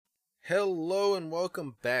Hello and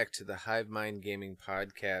welcome back to the HIVE Mind Gaming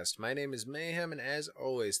Podcast. My name is Mayhem, and as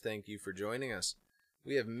always, thank you for joining us.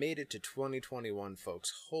 We have made it to 2021,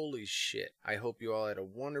 folks. Holy shit. I hope you all had a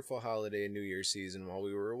wonderful holiday and New Year season while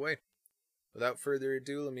we were away. Without further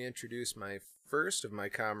ado, let me introduce my first of my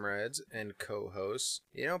comrades and co-hosts.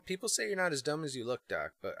 You know, people say you're not as dumb as you look,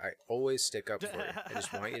 Doc, but I always stick up for you. I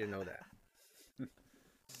just want you to know that.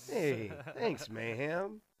 Hey, thanks,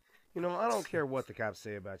 Mayhem. You know, I don't care what the cops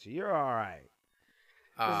say about you. You're all right.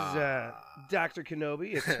 This is Dr.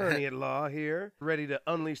 Kenobi, attorney at law here, ready to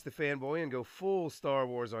unleash the fanboy and go full Star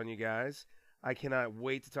Wars on you guys. I cannot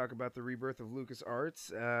wait to talk about the rebirth of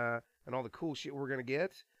LucasArts and all the cool shit we're going to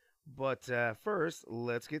get. But first,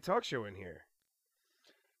 let's get TALKSHOW in here.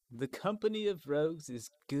 The company of rogues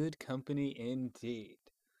is good company indeed.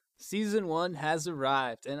 Season 1 has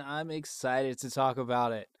arrived, and I'm excited to talk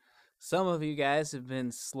about it. Some of you guys have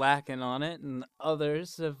been slacking on it, and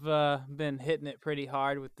others have been hitting it pretty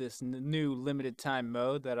hard with this new limited time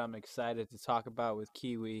mode that I'm excited to talk about with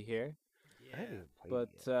KIWI here. Yeah.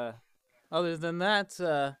 But other than that,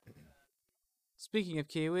 speaking of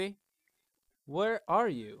KIWI, where are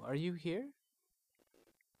you? Are you here?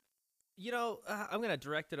 You know, I'm going to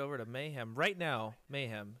direct it over to Mayhem. Right now,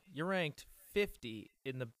 Mayhem, you're ranked 50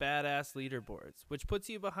 in the badass leaderboards, which puts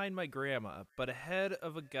you behind my grandma, but ahead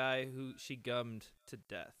of a guy who she gummed to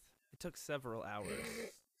death. It took several hours.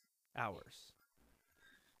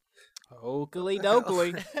 Oakley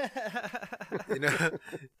dokley.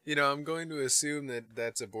 You know, I'm going to assume that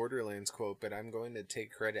that's a Borderlands quote, but I'm going to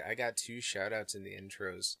take credit. I got 2 shout-outs in the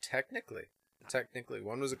intros. Technically,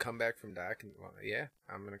 one was a comeback from Doc, and well, yeah,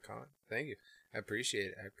 I'm gonna call it. Thank you. I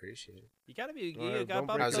appreciate it. You gotta be. You gotta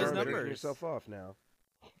bump how's those everybody numbers. Yourself off now.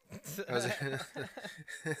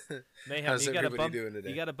 Mayhem, how's you gotta everybody bump. doing today?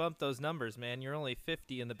 You gotta bump those numbers, man. You're only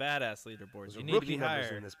 50 in the badass leaderboards. Those You are need to rookie be numbers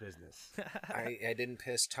higher. in this business. I didn't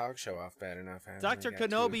piss TALKSHOW off bad enough. Dr.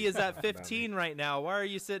 Kenobi is at 15 right now. Why are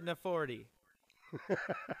you sitting at 40?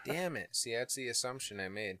 Damn it. See, that's the assumption I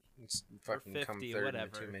made. It's fucking 50, come third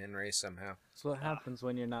whatever. in a 2-man race somehow. That's what happens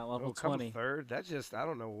when you're not level come 20. third? That just, I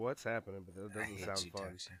don't know what's happening, but that I doesn't hate sound you, fun.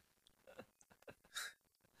 TALKSHOW.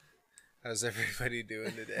 How's everybody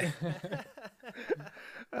doing today?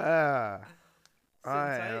 I'm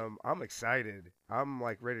excited. I'm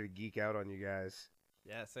like ready to geek out on you guys.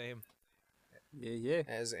 Yeah, same. Yeah.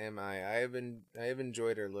 As am I. I have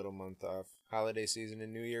enjoyed our little month off. Holiday season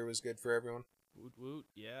and New Year was good for everyone. Woot woot,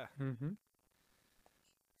 yeah. Mm-hmm.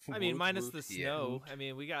 I mean, Woot minus woot, the yeah. snow. I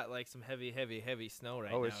mean, we got like some heavy snow right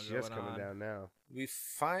now. Oh, it's just going coming on. down now. We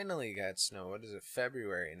finally got snow. What is it?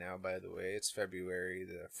 February now, by the way. It's February,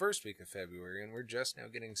 the first week of February, and we're just now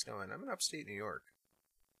getting snow. And I'm in upstate New York.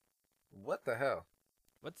 What the hell?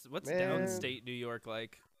 What's Man. downstate New York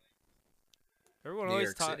like? Everyone New always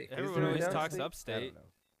York talks. City. Everyone Is always there talks downstate? I upstate. don't know.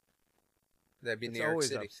 That'd be It's New York always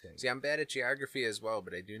City. upstate. See, I'm bad at geography as well,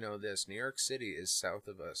 but I do know this. New York City is south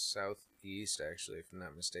of us, southeast, actually, if I'm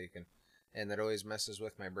not mistaken. And that always messes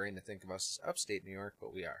with my brain to think of us as upstate New York,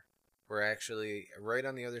 but we are. We're actually right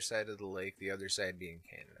on the other side of the lake, the other side being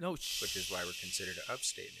Canada. No, which is why we're considered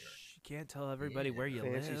upstate New York. You can't tell everybody Yeah. where you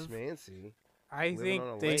Fancy live. schmancy. I Living think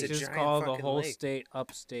on a they lake. It's a just giant call the fucking whole lake. state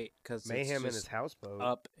upstate because Mayhem it's and his just houseboat.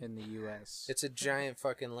 up in the U.S. It's a giant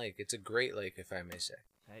fucking lake. It's a great lake, if I may say.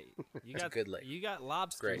 Hey, you It's a got good lake. You got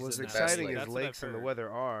lobsters. Great. What's in It's that the best exciting lake. as That's what I've lakes and the heard. weather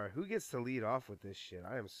are. Who gets to lead off with this shit?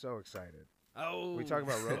 I am so excited. Oh, we talking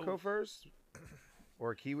about Roko first?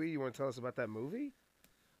 Or KIWI? You want to tell us about that movie?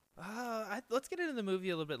 Let's get into the movie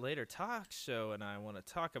a little bit later. TALKSHOW and I want to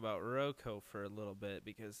talk about Roko for a little bit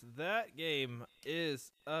because that game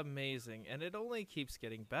is amazing and it only keeps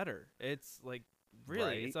getting better. It's like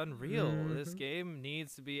really, it's unreal. This Mhm. game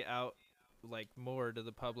needs to be out like more to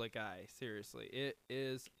the public eye. Seriously, it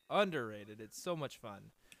is underrated. It's so much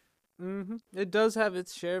fun. Mm-hmm. It does have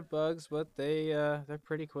its share of bugs, but they're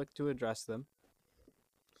pretty quick to address them.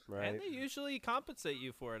 Right. And they usually compensate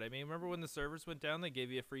you for it. I mean, remember when the servers went down, they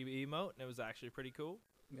gave you a free emote, and it was actually pretty cool.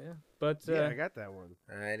 Yeah, but Yeah, I got that one.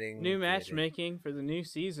 I didn't new get it. matchmaking for the new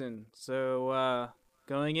season. So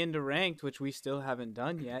going into ranked, which we still haven't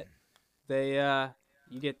done yet, they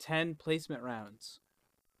you get 10 placement rounds.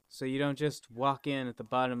 So you don't just walk in at the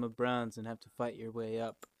bottom of bronze and have to fight your way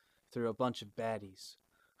up through a bunch of baddies.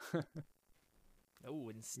 Oh,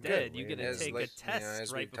 instead, you Good, get to as take like, a test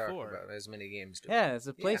as right we've talked before. about, as many games do. Yeah, it's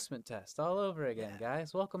a placement test all over again,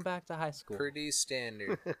 guys. Welcome back to high school. Pretty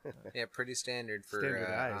standard. Yeah, pretty standard for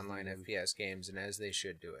Standardized, online even. FPS games, and as they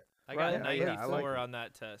should do it. I got Right. a Yeah, 94 I like it. on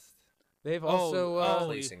that test. They've Oh, also oh,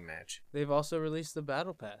 Placing match. they've also released the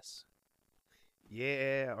battle pass.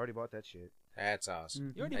 Yeah, I already bought that shit. That's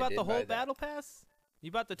awesome. Mhm. You already I bought did the buy whole that. battle pass?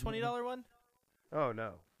 You bought the $20 one? Oh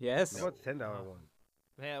no. Yes. I bought the $10 Oh. one.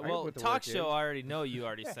 Yeah, I can well, put the work in. TALKSHOW already know you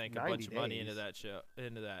already sank a 90 bunch of money into days.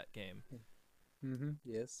 that game.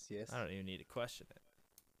 Yes. Yes. I don't even need to question it.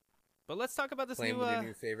 But let's talk about this Playing new. with your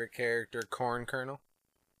new favorite character, Corn Kernel.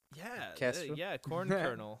 Yeah, Kestrel? yeah, Corn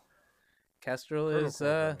Kernel. Kestrel Colonel is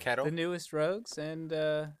Cornwell. Kettle? the newest rogues, and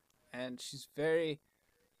she's very,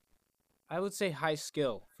 I would say, high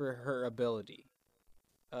skill for her ability.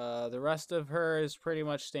 The rest of her is pretty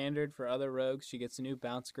much standard for other rogues. She gets a new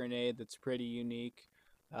bounce grenade that's pretty unique,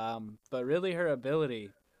 but really her ability,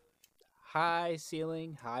 high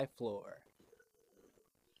ceiling, high floor.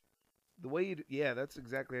 The way yeah, that's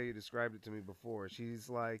exactly how you described it to me before. She's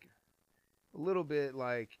like a little bit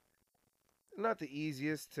like not the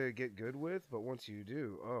easiest to get good with, but once you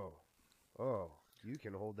do, oh, you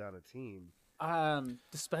can hold down a team.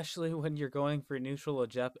 Especially when you're going for neutral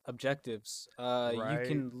objectives, you Right.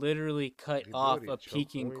 can literally cut The off ability a to choke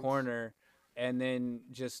peeking points. corner and then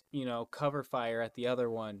just, cover fire at the other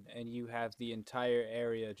one, and you have the entire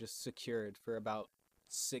area just secured for about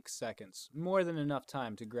 6 seconds. More than enough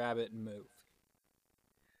time to grab it and move.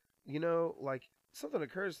 Like something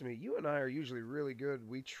occurs to me. You and I are usually really good.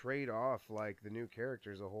 We trade off like the new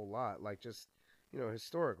characters a whole lot. Like just,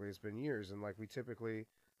 historically it's been years and like we typically,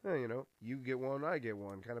 you get one, I get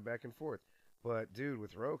one, kind of back and forth. But dude,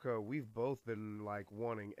 with Roko, we've both been like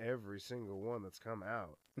wanting every single one that's come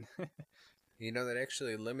out. That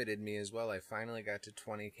actually limited me as well. I finally got to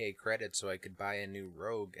 20k credits so I could buy a new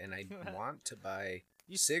rogue, and I want to buy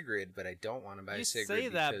Sigrid, but I don't want to buy You Sigrid. say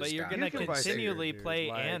that, but because you're Dom gonna You can buy likes Sigrid, continually dude, play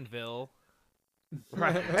like- Anvil.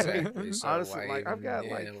 Right. Exactly. So Honestly, why like, I've even- got,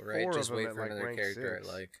 yeah, like, right, 4 just of 'em wait at, for like, another rank character 6.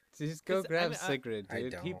 I like. Just go 'Cause, grab I Sigrid, I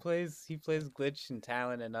dude. He don't. plays Glitch and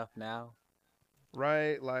Talon enough now.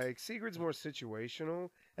 Right, like Sigrid's more situational,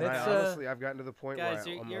 and It's, I've gotten to the point guys,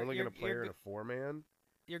 where I'm only going to play her in a 4-man.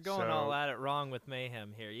 You're going all So- at it wrong with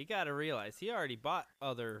Mayhem here. You got to realize he already bought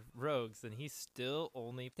other rogues, and he still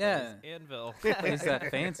only plays Anvil. Plays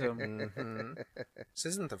that Phantom. hmm This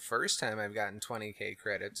isn't the first time I've gotten 20k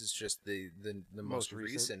credits. It's just the most Most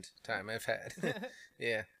recent. recent time I've had.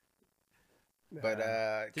 Yeah. But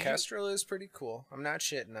Did you- Kestrel is pretty cool. I'm not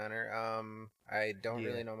shitting on her. I don't Yeah.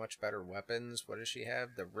 really know much about her weapons. What does she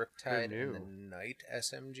have? The Riptide and the new. Knight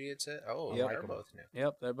SMG. It's it. Oh, Yep. they're both new.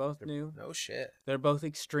 Yep, they're both new. No shit. They're both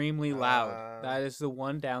extremely loud. That is the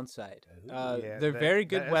one downside. Yeah, They're very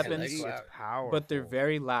good that weapons, SMG, loud. it's powerful. but they're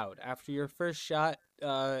very loud. After your first shot,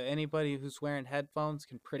 anybody who's wearing headphones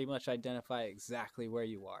can pretty much identify exactly where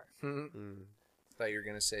you are. Mm. Thought you were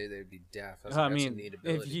gonna say they'd be deaf. I was I like, that's a mean, neat if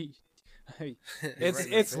ability. you, Right it's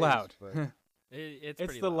in your it's face, loud. but- It's It's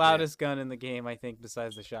pretty the loud. loudest gun in the game, I think,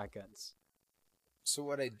 besides the shotguns. So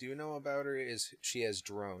what I do know about her is she has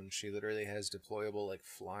drones. She literally has deployable, like,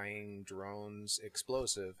 flying drones,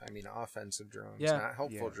 explosive. I mean, offensive drones, Yeah. not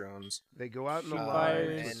helpful Yeah. drones. They go out in the She line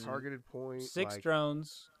fires to a targeted point. 6 like,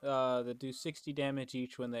 drones that do 60 damage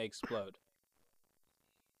each when they explode.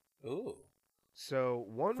 Ooh, So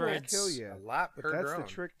one For won't its- kill you. a lot but per that's the drone.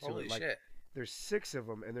 trick to Holy it, like- shit! There's 6 of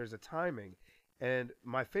them, and there's a timing. And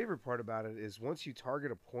my favorite part about it is once you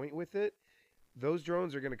target a point with it, those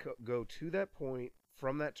drones are going to go to that point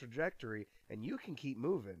from that trajectory, and you can keep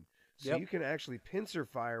moving. So Yep. you can actually pincer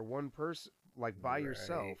fire one person, like by Right.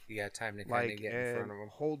 yourself, You got time to kind like of get in front of and them.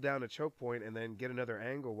 hold down a choke point, and then get another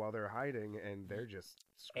angle while they're hiding, and they're just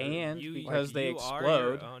screwed. And You- because they you are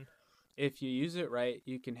your explode, own. if you use it right,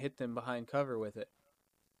 you can hit them behind cover with it.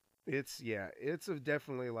 It's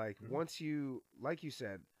definitely like Mhm. once you, like you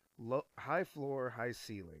said, high floor, high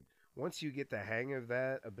ceiling. Once you get the hang of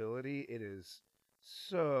that ability, it is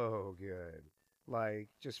so good. Like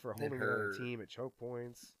just for And holding another her- team at choke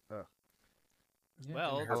points. Yeah.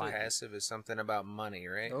 Well, And her like it. passive is something about money,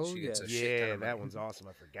 right? Oh, she gets yes. a shit ton Yeah, of that money. one's awesome.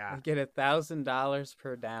 I You forgot. get $1,000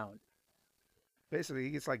 per down. Basically, he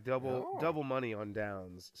gets like Oh. double money on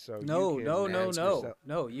downs. So No, you can no, no, ask no, yourself-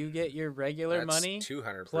 no. You get your regular That's money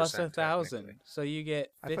 200% plus technically. 1,000. So you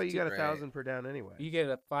get 50. I thought you got Right. 1,000 per down anyway. You get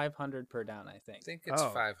a 500 per down, I I think. think it's Oh.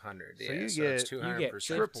 500. So Yeah, you it's get- You 200%. get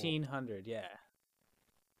 1,500. Yeah.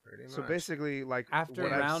 Pretty So much. basically, like After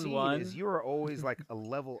what I've round seen one- is you are always like a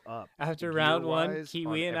level up. After round one, gear-wise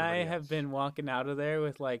Kiwi on and I everybody have else. been walking out of there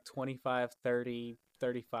with like 25, 30,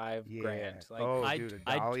 35 Yeah. grand. Like, Oh, I, dude, a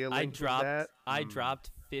I, Dahlia I link with dropped that? I Mm. dropped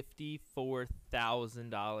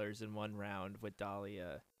 $54,000 in one round with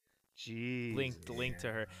Dahlia Jeez. linked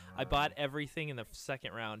to her. I bought everything in the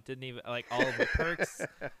second round. Didn't even like all of my perks,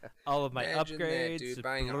 all of my Imagine upgrades. that, dude, the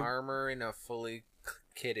buying blue- armor and a fully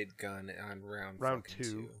kitted gun on round Round fucking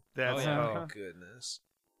 2. two. That's Oh, yeah. oh, My goodness.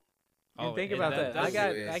 And think and about that. I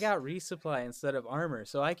that's- got resupply instead of armor,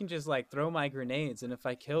 so I can just like throw my grenades, and if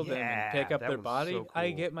I kill them and pick Yeah, up that their was body, so I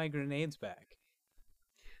cool. get my grenades back.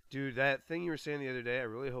 Dude, that thing you were saying the other day, I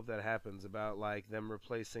really hope that happens about like them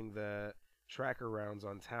replacing the tracker rounds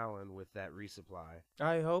on Talon with that resupply.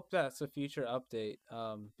 I hope that's a future update,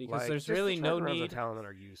 because Like, there's just the really no tracker rounds on need. Talon that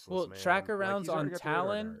are useless, Well, man. tracker Like, rounds he's already on got the radar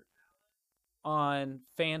Talon, dart. on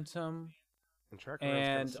Phantom, And tracker rounds kinda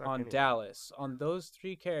and suck on anyway. Dallas. On those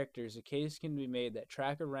 3 characters, a case can be made that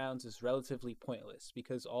tracker rounds is relatively pointless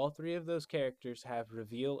because all 3 of those characters have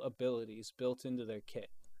reveal abilities built into their kit.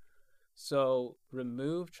 So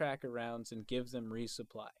remove tracker rounds and give them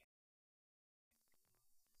resupply.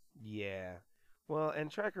 Yeah. Well,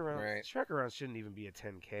 and tracker Right. rounds shouldn't even be a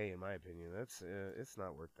 10K in my opinion. That's it's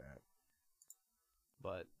not worth that.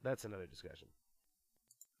 But that's another discussion.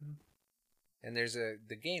 And there's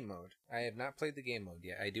the game mode. I have not played the game mode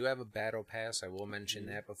yet. I do have a battle pass. I will mention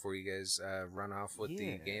that before you guys run off with the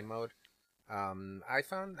Yeah. game mode. I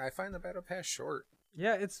find the battle pass short.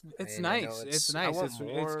 Yeah, it's And I know nice. it's- It's I nice. want It's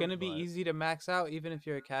more, going to be but- easy to max out even if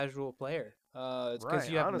you're a casual player. It's because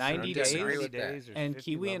Right, you have honestly, 90 I don't disagree days, with that. there's and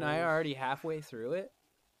 50 Kiwi and I are levels, already halfway through it.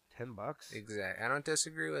 $10. Exactly. I don't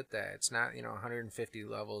disagree with that. It's not 150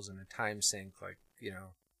 levels and a time sink like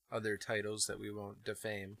other titles that we won't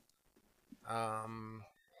defame.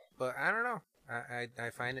 But I don't know. I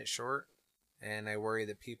find it short, and I worry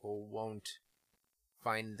that people won't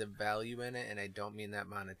find the value in it, and I don't mean that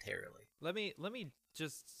monetarily. Let me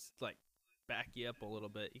just like back you up a little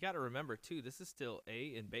bit. You got to remember too, this is still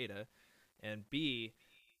A in beta, and B,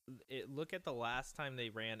 look at the last time they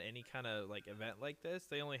ran any kind of like event like this.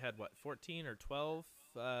 They only had 14 or 12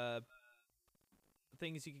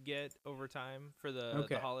 things you could get over time for the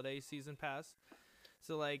holiday season pass.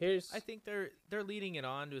 So like, I think they're leading it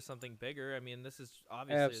on to something bigger. I mean, this is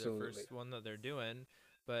obviously the first one that they're doing,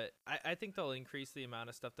 but I think they'll increase the amount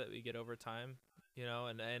of stuff that we get over time.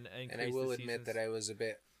 And I will admit that I was a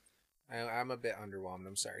bit. I'm a bit underwhelmed.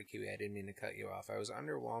 I'm sorry, Kiwi. I didn't mean to cut you off. I was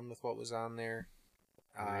underwhelmed with what was on there.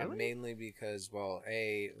 Really? Mainly because,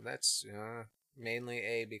 mainly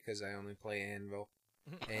A, because I only play Anvil,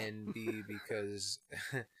 and B, because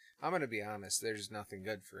I'm gonna be honest, there's nothing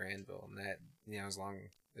good for Anvil, and that as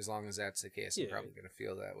long as that's the case, I'm probably gonna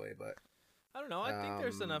feel that way. But I don't know. I think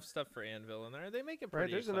there's enough stuff for Anvil in there. They make it Right,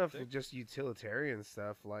 pretty there's eclectic. enough just utilitarian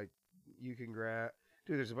stuff like you can grab.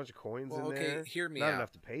 Dude, there's a bunch of coins in okay, there. hear me Not out.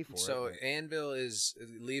 enough to pay for So it. Anvil is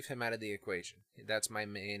leave him out of the equation. That's my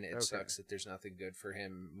main. It Okay. sucks that there's nothing good for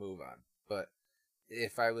him. Move on. But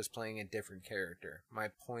if I was playing a different character, my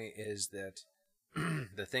point is that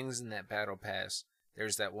the things in that battle pass.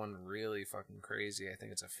 There's that one really fucking crazy. I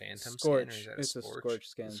think it's a phantom skin. Or is that It's a scorch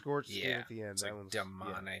skin. The scorch skin Yeah, at the end. it's that like one's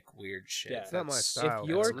demonic, weird shit. Yeah. It's not my That's- style. If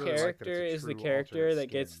I your really like that it's a character is the true character alternate that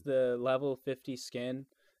gets skin. the level 50 skin,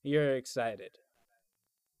 you're excited.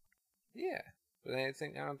 Yeah, but I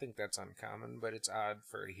don't think that's uncommon. But it's odd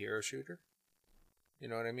for a hero shooter. You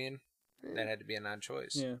know what I mean? That had to be an odd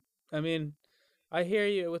choice. Yeah. I mean, I hear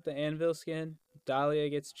you with the Anvil skin. Dahlia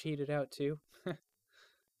gets cheated out too.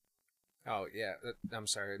 Oh yeah, I'm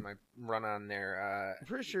sorry, my run on there. I'm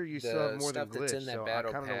pretty sure you the still have more than stuff that's glitch, in that so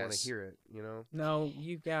battle I kind of don't want pass- to hear it. You know? No,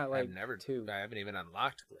 you got like I've never, 2. I haven't even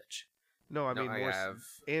unlocked glitch. No, I No, mean I more. have.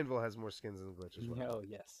 Anvil has more skins than glitch as well. Oh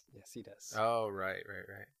yes, yes he does. Oh right.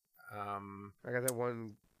 I got that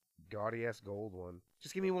one gaudy ass gold one.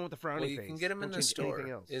 Just give me one with the frowny Well, you face. can get them in Don't the change anything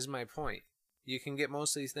store. else. Is my point. You can get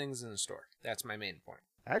most of these things in the store. That's my main point.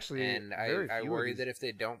 Actually, And very I few of worry these- that if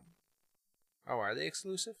they don't. Oh, are they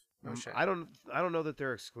exclusive? No shit. I don't know that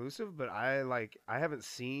they're exclusive, but I haven't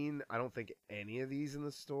seen I don't think any of these in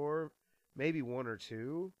the store. Maybe one or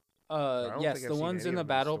two. don't Yes, think the I've seen ones any in the of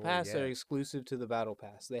them in the battle store pass are yet. exclusive to the battle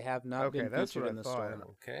pass. They have not Okay, been that's featured what in I the thought. store.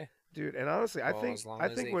 Okay. Dude, and honestly, Well, as long I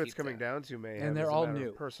as think they what it's keep coming that. down to, Mayhem, And they're is a all matter new.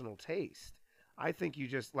 of personal taste. I think you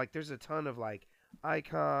just like there's a ton of like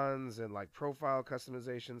icons and like profile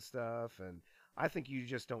customization stuff, and I think you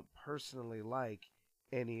just don't personally like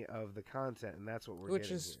any of the content, and that's what we're Which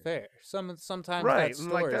getting is here. fair. Sometimes Right, that and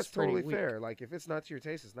store like is that's pretty totally weak. fair. Like if it's not to your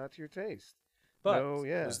taste, it's not to your taste. But no,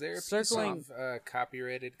 yeah. Was there a piece Circling- of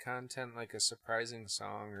copyrighted content, like a surprising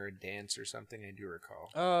song or a dance or something? I do recall.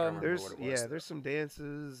 I don't remember There's what it was, though. there's some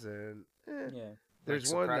dances and yeah,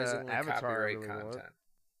 there's Like one surprisingly avatar I copyright really want. content.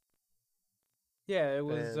 yeah, it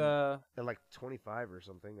was. And like 25 or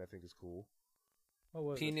something, I think is cool. What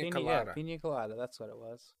was Pina it? Colada. Pina Colada. That's what it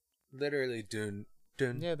was. Literally, dun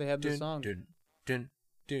dun. Yeah, they had the dun, song. Dun dun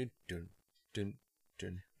dun dun dun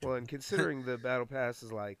dun. Well, and considering the battle pass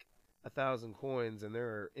is like 1,000 coins, and there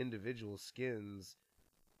are individual skins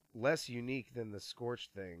less unique than the Scorch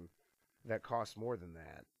thing that cost more than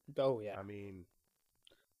that. Oh yeah. I mean,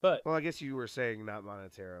 But well, I guess you were saying not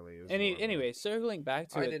monetarily. It was more of a- anyway, circling back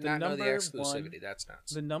to I it, did the not know the number exclusivity. one, That's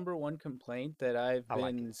nuts. the number one complaint that I've I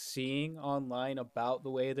like been it. seeing online about the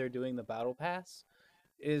way they're doing the battle pass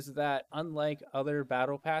is that unlike other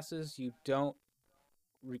battle passes, you don't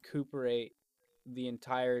recuperate the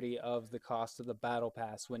entirety of the cost of the battle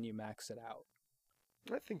pass when you max it out.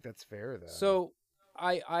 I think that's fair though. So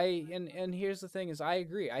and here's the thing is I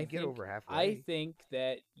agree. You get over I halfway. think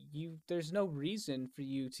that there's no reason for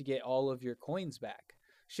you to get all of your coins back.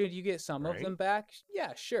 Should you get some of them Right. back?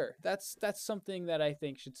 Yeah, sure. That's something that I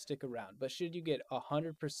think should stick around. But should you get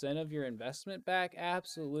 100% of your investment back?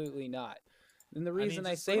 Absolutely not. And the mean, reason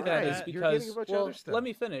I just say look that at is that. You're getting because a bunch of well, other stuff. let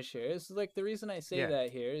me finish here. It's like the reason I say Yeah.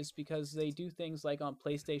 that here is because they do things like on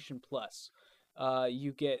PlayStation Plus.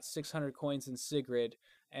 You get 600 coins in Sigrid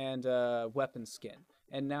and weapon skin.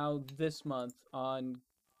 And now this month on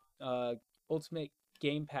Ultimate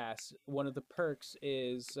Game Pass, one of the perks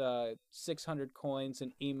is 600 coins,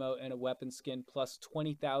 an emote, and a weapon skin plus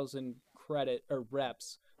 20,000 credit or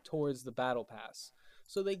reps towards the battle pass.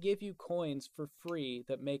 So they give you coins for free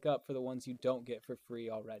that make up for the ones you don't get for free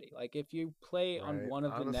already. Like if you play on Right. one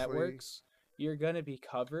of the Honestly- networks, you're going to be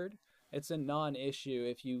covered. It's a non-issue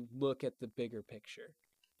if you look at the bigger picture.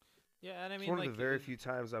 Yeah, and I It's mean, one like, of the very few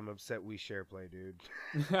times I'm upset we share play, dude.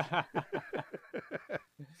 Yeah.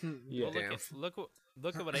 well, Damn.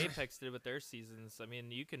 look at what Apex did with their seasons. I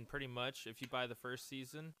mean, you can pretty much, if you buy the first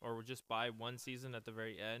season or just buy one season at the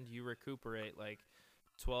very end, you recuperate like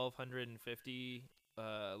 1,250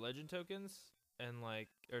 legend tokens and like,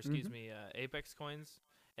 or excuse me, Apex coins,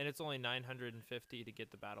 and it's only 950 to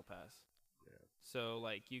get the battle pass. Yeah. So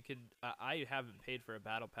like, you could, I haven't paid for a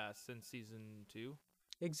battle pass since season 2.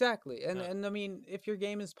 Exactly. And Uh, and I mean, if your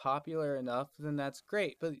game is popular enough, then that's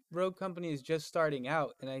great. But Rogue Company is just starting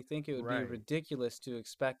out, and I think it would be Right. ridiculous to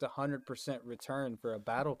expect 100% return for a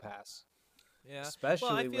battle pass, Yeah. especially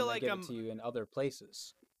well, I when feel they like give it to you in other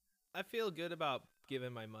places. I feel good about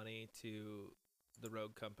giving my money to the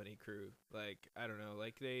Rogue Company crew. Like, I don't know,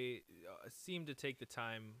 like they seem to take the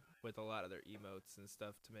time with a lot of their emotes and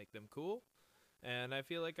stuff to make them cool. And I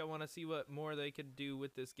feel like I want to see what more they could do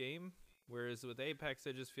with this game. Whereas with Apex,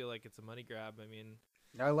 I just feel like it's a money grab. I mean,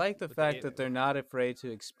 I like the But fact they- that they're not afraid to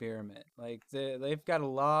experiment. Like they've got a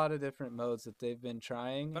lot of different modes that they've been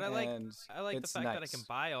trying. But I like and the it's fact that I nice. can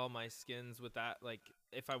buy all my skins with that. Like,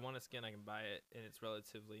 if I want a skin, I can buy it, and it's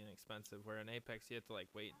relatively inexpensive. Where in Apex, you have to like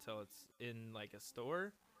wait until it's in like a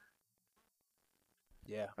store.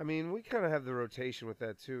 Yeah. I mean, we kind of have the rotation with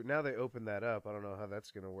that too. Now they open that up. I don't know how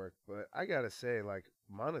that's going to work, but I got to say, like,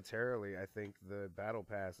 monetarily, I think the Battle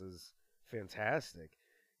Pass is fantastic.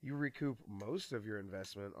 You recoup most of your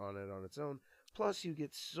investment on it on its own. Plus, you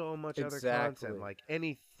get so much other Exactly. content. Like,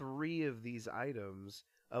 any 3 of these items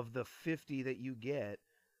of the 50 that you get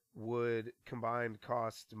would combined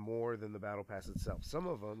cost more than the Battle Pass itself. Some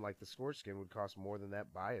of them, like the Scorch skin, would cost more than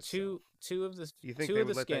that by itself. Two of the You think two they of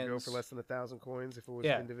would the let skins, that go for less than 1,000 coins if it was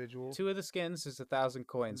Yeah. individual? Two of the skins is 1,000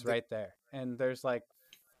 coins The- right there, and there's like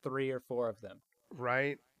 3 or 4 of them.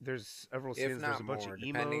 Right? There's several If skins. There's not a bunch more, of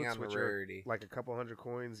depending emotes, on the which are rarity. like a couple hundred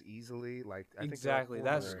coins easily. Like I think they're like Exactly.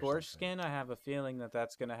 That 400 or Scorch something. skin, I have a feeling that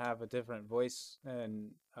that's going to have a different voice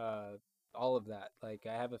and all of that. Like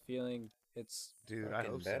I have a feeling it's Dude, I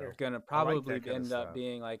Fucking hope better. so. going to that probably kinda end up stuff.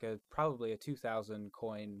 being like probably a 2,000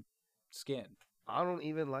 coin skin, I don't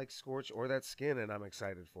even like Scorch or that skin, and I'm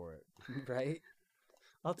excited for it. right?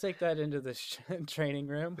 I'll take that into the training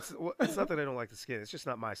room. It's not that I don't like the skin. It's just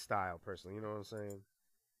not my style, personally. You know what I'm saying?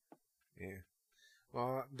 Yeah.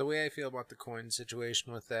 Well, the way I feel about the coin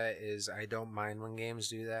situation with that is I don't mind when games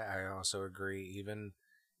do that. I also agree,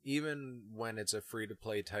 even when it's a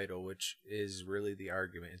free-to-play title, which is really the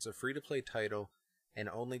argument. It's a free-to-play title, and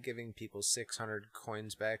only giving people 600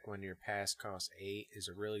 coins back when your pass costs 8 is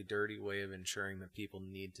a really dirty way of ensuring that people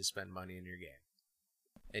need to spend money in your game.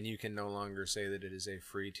 And you can no longer say that it is a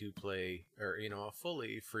free-to-play, or, a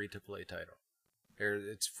fully free-to-play title.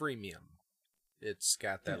 It's freemium. It's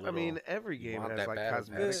got that I little... mean, every you game want has that like battle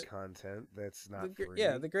cosmetic pass. content that's The not gr- free.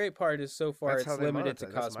 yeah, the great part is so far That's how it's they limited to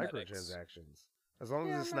monetize. That's cosmetics. microtransactions. As long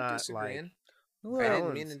Yeah, as I'm it's not not like disagreeing. Well, I didn't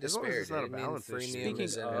balance, mean to as long as disparage it's not it. a I mean, balance issue, freemium Speaking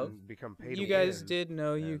is of, and become pay to you guys win, did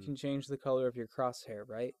know you then- can change the color of your crosshair,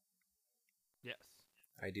 right? Yes.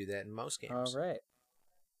 I do that in most games. All right.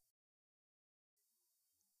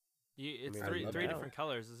 It's mean, I three love three that. different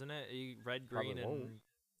colors, isn't it? Red, Probably green, won't.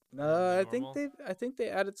 and I think normal? they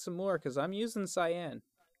added some more because I'm using cyan.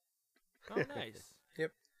 Oh, nice.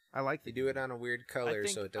 I like You do it on a weird color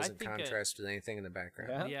so it doesn't think contrast with anything in the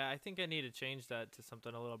background. Yeah. Yeah, I think I need to change that to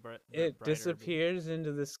something a little brighter. It disappears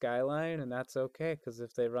into the skyline, and that's okay, because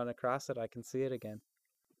if they run across it, I can see it again.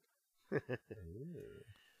 Ooh,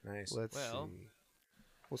 nice. Let's Well, see.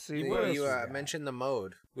 We'll see. You, What else you we got? mentioned the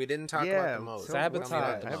mode. We didn't talk yeah, about the mode. Sabotage. Tell me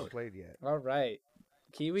about I the haven't mode. played yet. All right.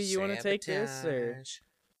 Kiwi, you want to take this? Or Sabotage.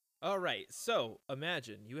 All right, so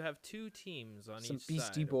imagine you have two teams on some each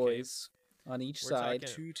Beastie side. Boys on each We're side?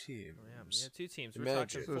 talking- Two teams. Oh, yeah, two teams. We're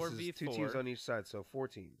Imagine. talking So four this v is two 4. teams on each side, so 4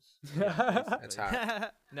 teams. That's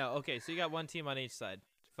hot. No, okay, so you got one team on each side.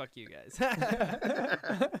 Fuck you guys.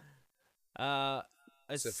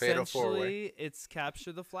 It's a fatal four-way. Essentially, it's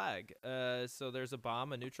capture the flag. So there's a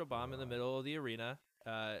neutral bomb in the middle of the arena,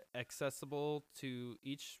 accessible to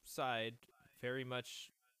each side very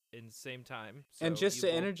much in the same time. And So just you to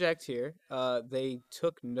both- interject here, they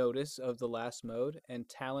took notice of the last mode, and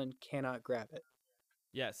Talon cannot grab it.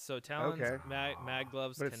 Yes, so Talon's Okay. mag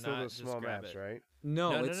gloves But it's still cannot those just small grab maps, it. right?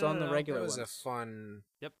 No, No, it's no, on no, the no. regular That was a ones. fun.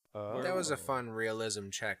 Oh. That was a fun realism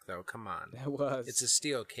check, though. Come on. It was. It's a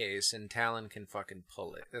steel case, and Talon can fucking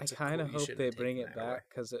pull it. I That's kind of cool. You hope shouldn't they have bring taken it that away. back,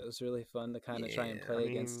 because it was really fun to kind of try and Yeah, play I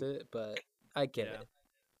against mean- it, but I get Yeah. it.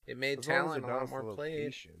 It made As long as Talon they're a lot balanced more the played.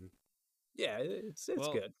 location. Yeah, it's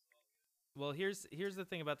Well, good. Well, here's the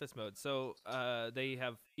thing about this mode. So they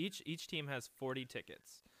have each team has 40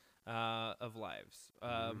 tickets of lives.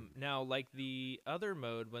 Now, like the other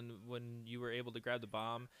mode, when you were able to grab the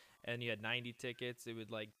bomb and you had 90 tickets, it would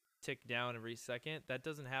like tick down every second. That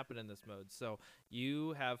doesn't happen in this mode. So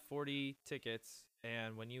you have 40 tickets,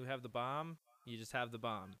 and when you have the bomb, you just have the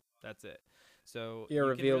bomb. That's it. So You're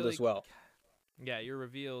you can revealed really- as well. Yeah, you're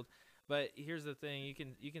revealed. But here's the thing: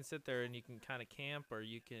 you can sit there and you can kind of camp, or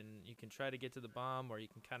you can try to get to the bomb, or you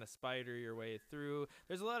can kind of spider your way through.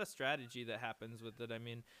 There's a lot of strategy that happens with it. I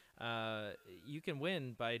mean, you can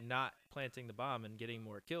win by not planting the bomb and getting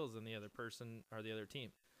more kills than the other person or the other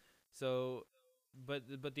team. So, but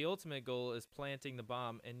the ultimate goal is planting the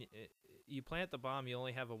bomb, and you plant the bomb. You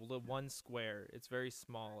only have one square. It's very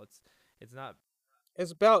small. It's not.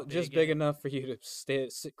 It's about big just big and- enough for you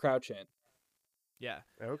to crouch in. Yeah.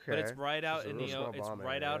 Okay. But it's right out It's a in real the small it's bomb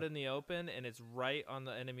right area. out in the open, and it's right on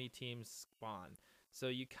the enemy team's spawn. So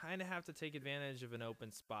you kind of have to take advantage of an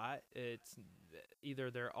open spot. It's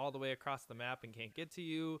either they're all the way across the map and can't get to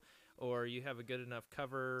you, or you have a good enough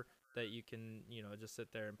cover that you can, just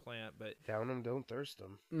sit there and plant. But Down them, don't thirst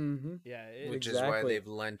them. Mm-hmm. yeah, Which is why Exactly. they've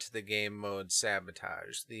lent the game mode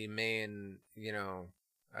sabotage. The main,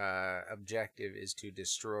 objective is to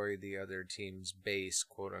destroy the other team's base,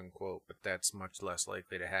 quote unquote, but that's much less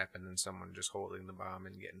likely to happen than someone just holding the bomb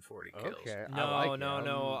and getting 40 kills. Okay. I no, like it. no, I'm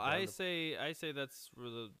no. down I to- say that's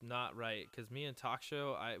really not right, because me and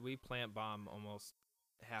TALKSHOW, we plant bomb almost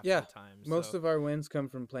half Yeah, the time. Most so. of our wins come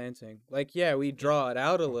from planting. Like, yeah, we draw it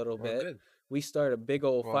out a little Well, bit. good. We start a big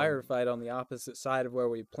old Well- firefight on the opposite side of where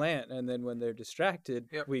we plant, and then when they're distracted,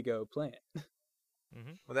 Yep. we go plant.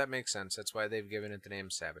 Well, that makes sense. That's why they've given it the name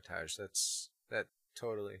sabotage. That's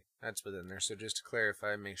within there. So just to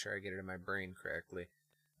clarify, make sure I get it in my brain correctly.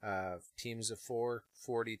 Teams of 4,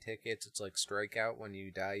 40 tickets. It's like strikeout. When you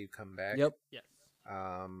die, you come back. Yep. Yes.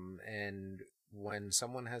 And when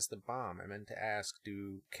someone has the bomb, I meant to ask,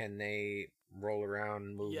 can they roll around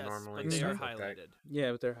and move Yes, normally? but and they are stuff like that? highlighted.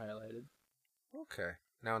 Yeah, but they're highlighted. Okay.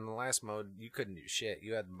 Now in the last mode, you couldn't do shit.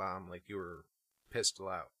 You had the bomb, like you were pistol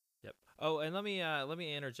out. Yep. Oh, and let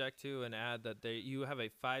me interject too and add that you have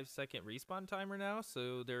a 5-second respawn timer now,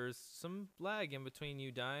 so there's some lag in between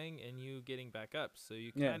you dying and you getting back up. So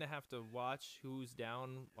you Yeah. kind of have to watch who's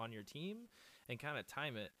down on your team and kind of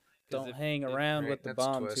time it. 'Cause Don't hang around Right, with the that's a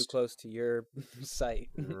bomb too twist. close to your site.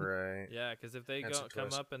 Right. Yeah, because if they That's go a come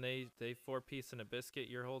twist. up and they 4-piece in a biscuit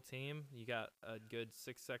your whole team, you got a good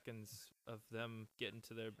 6 seconds of them getting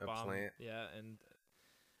to their A bomb. plant. Yeah, and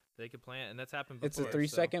they could plant, and that's happened before. It's a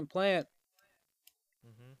 3-second plant.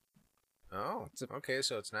 Mm-hmm. Oh, It's a- okay.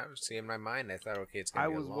 So it's not. See, in my mind, I thought, okay, it's gonna I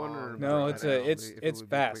be a was long wondering No, about it's that, it's if it it's would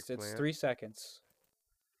be a quick fast. It's plant. 3 seconds,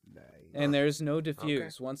 Nice. and there's no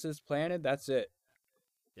diffuse. Once it's planted, that's it.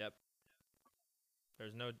 Yep.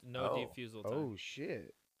 There's no Oh. defusal time. Oh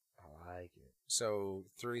shit! I like it. So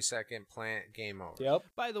 3-second plant, game over. Yep.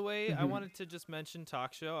 By the way, I Mhm. wanted to just mention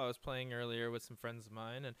TALKSHOW. I was playing earlier with some friends of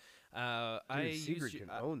mine, and Secret can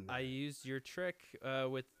own I that. used your trick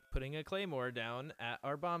with putting a claymore down at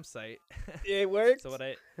our bomb site. It worked. So what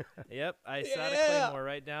I sat a Yeah. claymore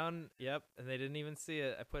right down. Yep, and they didn't even see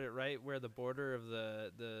it. I put it right where the border of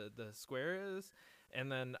the square is, and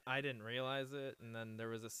then I didn't realize it. And then there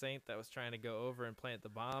was a saint that was trying to go over and plant the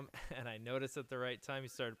bomb, and I noticed at the right time he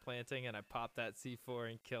started planting, and I popped that C4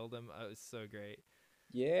 and killed him. It was so great.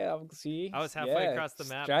 Yeah, see. I was halfway across the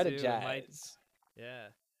map too. Strategize. Yeah.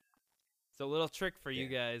 So a little trick for you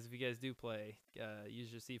guys, if you guys do play,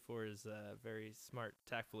 use your C4s very smart,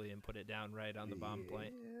 tactfully, and put it down right on the bomb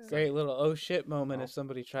plant. Great little oh shit moment if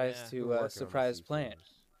somebody tries to surprise plant.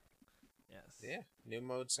 Yes. Yeah, new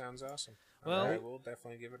mode sounds awesome. Well, Alright, we'll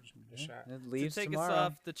definitely give it a shot. It leaves to take tomorrow. us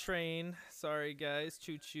off the train, sorry guys,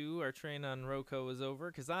 choo-choo, our train on Roku is over,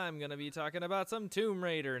 because I'm going to be talking about some Tomb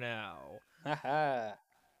Raider now. Haha.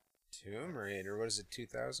 Tomb Raider, what is it,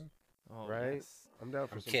 2000? Oh, Right? yes. I'm down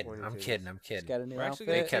for I'm some kidding, pointy I'm titties. kidding, I'm It's kidding. got a new We're actually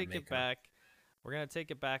going outfit. to They kept take it making 'em. back. We're going to take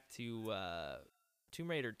it back to Tomb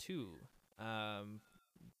Raider 2,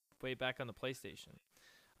 way back on the PlayStation.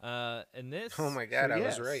 And this... Oh my god, So I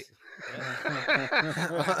yes. was right.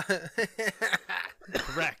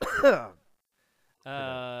 Correct.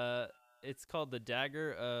 It's called the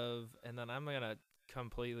Dagger of, and then I'm gonna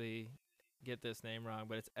completely get this name wrong,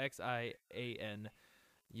 but it's Xian.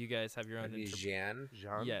 You guys have your own. Maybe Jean?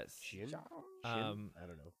 Jean? Yes. Shin? Um, I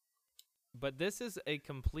don't know. But this is a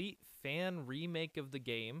complete fan remake of the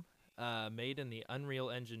game, made in the Unreal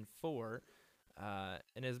Engine 4,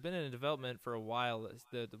 and has been in development for a while.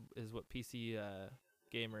 Is what PC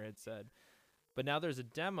Gamer had said. But now there's a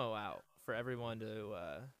demo out for everyone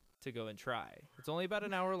to go and try. It's only about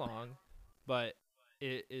an hour long, but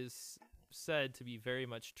it is said to be very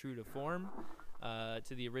much true to form,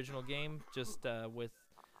 to the original game, just with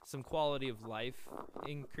some quality of life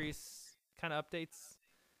increase kind of updates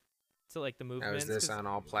to like the Now, movements. is this on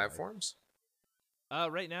all platforms?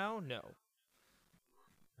 Right now, no.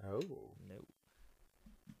 Oh. No.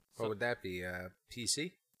 What would that be?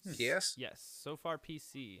 PC? PS? Yes, so far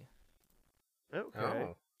PC. Okay.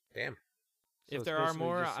 Oh, damn. So If it's there are basically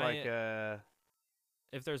more, just like,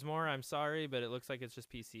 if there's more, I'm sorry, but it looks like it's just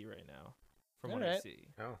PC right now, from what I Alright. see.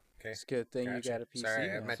 Oh, okay. It's a good thing Gotcha. you got a PC.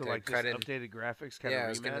 Sorry, I now. meant so to like cut just in. updated graphics kind Yeah, of I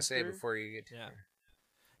was going to say before you get to Yeah.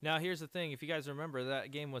 Now, here's the thing. If you guys remember,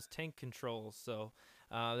 that game was tank controls, so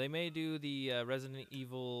they may do the Resident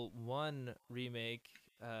Evil 1 remake,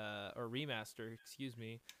 or remaster, excuse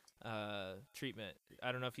me, treatment.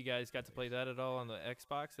 I don't know if you guys got to play that at all on the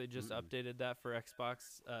Xbox. They just updated that for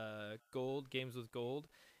Xbox Gold, games with Gold.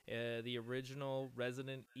 The original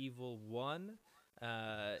Resident Evil 1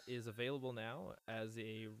 is available now as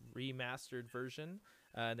a remastered version.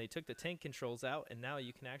 And they took the tank controls out, and now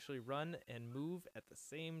you can actually run and move at the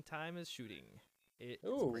same time as shooting. It's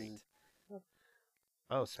Ooh. great.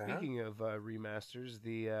 Oh, speaking of remasters,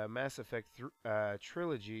 the Mass Effect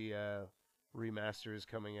trilogy remaster is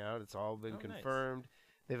coming out. It's all been Oh, nice. confirmed.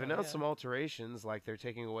 They've announced some alterations, like they're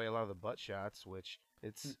taking away a lot of the butt shots, which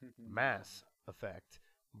it's Mass Effect.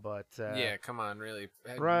 But yeah, come on, really.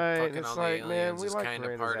 right, Fucking it's all the like, man, aliens we is like kind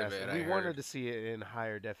of Miranda's part of ass. it. We I wanted heard. to see it in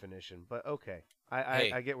higher definition, but okay,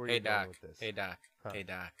 I get where Hey you're going Doc, with this. hey Doc, Huh. hey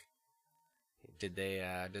Doc. Did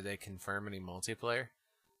they confirm any multiplayer?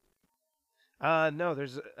 No,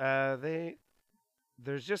 there's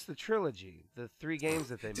just the trilogy, the 3 games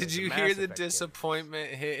that they made. Did you the hear Mass the Effect games.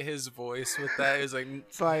 disappointment hit his voice with that? It was like,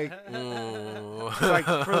 It's like, ooh. it's like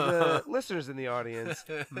for the listeners in the audience,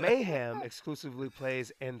 Mayhem exclusively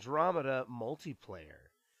plays Andromeda multiplayer.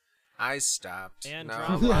 I stopped.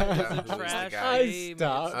 Andromeda Lockdown, is a who was the trash guy? game.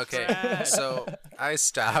 stopped. It's Okay, trash. so I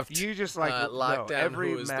stopped. You just like no, Lockdown, every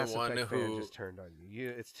who is the Mass one Effect fan who- just turned on you.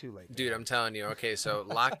 It's too late. Dude, now. I'm telling you. Okay, so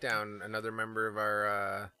Lockdown, another member of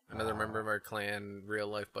our clan, real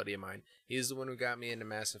life buddy of mine. He's the one who got me into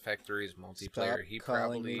Mass Effect 3's multiplayer. Stop he calling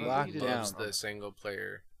probably me loves Lockdown. the single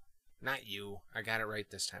player. Not you. I got it right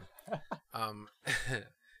this time.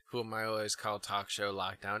 Who am I always call TALKSHOW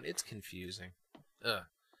Lockdown? It's confusing. Ugh.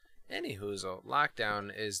 Anywhoozle, Lockdown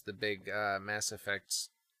is the big Mass Effect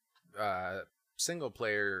single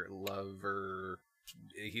player lover.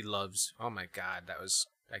 He loves. Oh my god,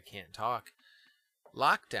 I can't talk.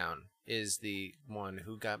 Lockdown is the one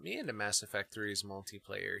who got me into Mass Effect 3's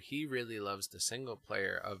multiplayer. He really loves the single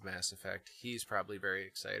player of Mass Effect. He's probably very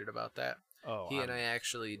excited about that. Oh, He and I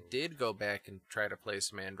actually did go back and try to play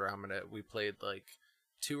some Andromeda. We played like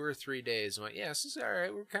 2 or 3 days and went, yeah, this is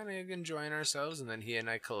alright, we're kind of enjoying ourselves. And then he and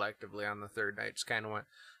I collectively on the 3rd night just kind of went,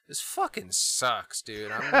 this fucking sucks,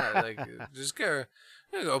 dude. I'm not like, just go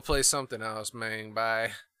play something else, man.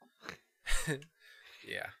 Bye.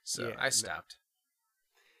 Yeah, so Yeah, I stopped.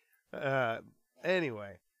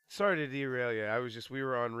 Anyway, sorry to derail you. We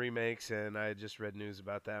were on remakes, and I had just read news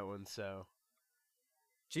about that one. So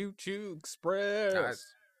Choo Choo Express.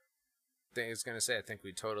 I was gonna say, I think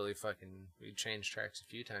we changed tracks a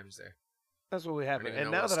few times there. that's what we I have. don't even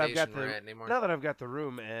And know now what that I've got station we're at anymore. the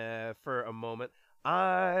room for a moment,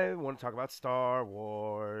 I want to talk about Star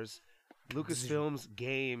Wars. Lucasfilms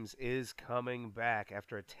Games is coming back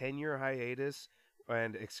after a 10-year hiatus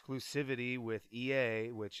and exclusivity with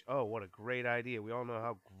EA, which, oh, what a great idea. We all know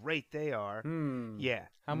how great they are. Yeah.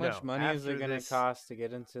 How much money is it going to cost to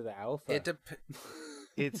get into the alpha?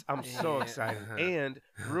 I'm so excited. And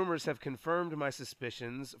rumors have confirmed my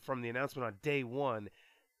suspicions from the announcement on day one.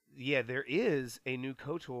 Yeah, there is a new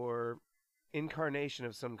KOTOR incarnation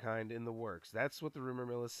of some kind in the works. That's what the rumor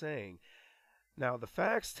mill is saying. Now, the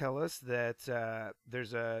facts tell us that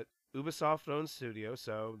there's a Ubisoft-owned studio,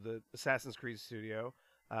 so the Assassin's Creed studio,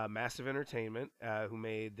 Massive Entertainment, who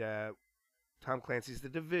made Tom Clancy's The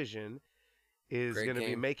Division, is going to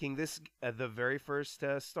be making this the very first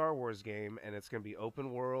Star Wars game, and it's going to be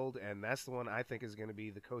open world, and that's the one I think is going to be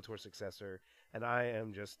the KOTOR successor, and I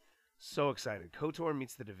am just so excited. KOTOR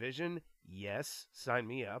meets The Division, yes, sign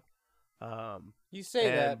me up. You say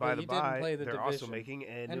that, by but the you didn't play The they're Division. also making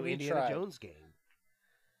a new Indiana Jones game.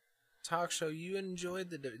 TALKSHOW, you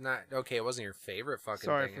enjoyed okay, it wasn't your favorite fucking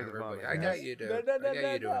Sorry thing for the ever, vomit, but I guys. got you to,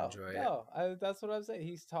 enjoy it. No, that's what I'm saying.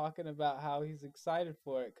 He's talking about how he's excited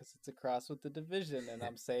for it because it's a cross with The Division, and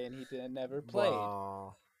I'm saying he never played.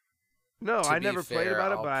 Well, No, I never played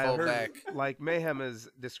about it, I'll but I pull heard back. Like Mayhem has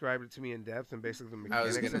described it to me in depth and basically the mechanics I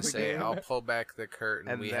was of gonna the say, game. I'll pull back the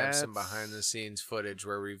curtain. And We have some that's- behind-the-scenes footage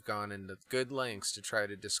where we've gone into good lengths to try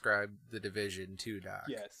to describe The Division to Doc.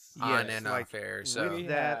 Yes. On Yes, and like, off air. So really-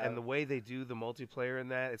 that have- and the way they do the multiplayer in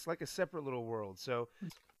that, it's like a separate little world. So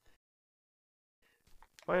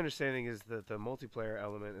my understanding is that the multiplayer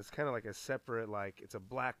element is kind of like a separate, like it's a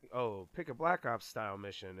pick a Black Ops style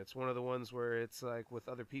mission. It's one of the ones where it's like with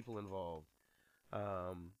other people involved.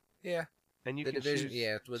 yeah, And you The can Division. choose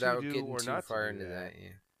Yeah, to without do getting or too not to far do into that. Yeah.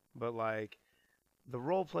 But like the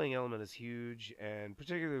role playing element is huge, and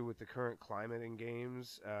particularly with the current climate in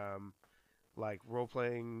games, like role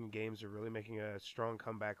playing games are really making a strong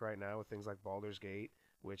comeback right now with things like Baldur's Gate.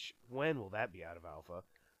 Which when will that be out of alpha?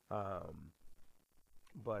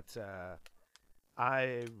 But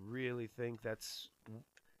I really think that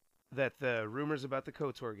the rumors about the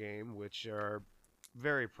KOTOR game, which are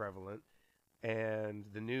very prevalent, and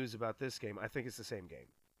the news about this game, I think it's the same game.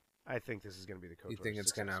 I think this is going to be the KOTOR. You think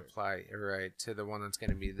it's going to successor. apply right to the one that's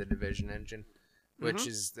going to be the Division engine, which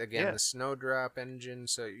is again Yeah. the Snowdrop engine.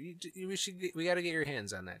 So we got to get your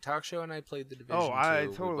hands on that. TALKSHOW and I played the Division. Oh, I too.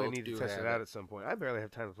 We totally both need to do test have it out at some point. I barely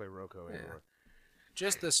have time to play Roko Yeah. anymore.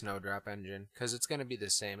 Just the Snowdrop engine, because it's going to be the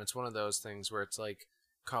same. It's one of those things where it's like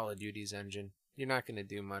Call of Duty's engine. You're not going to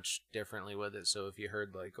do much differently with it. So if you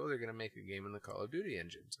heard like, oh, they're going to make a game in the Call of Duty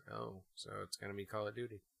engines. Oh, so it's going to be Call of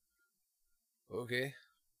Duty. Okay.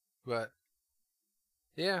 But,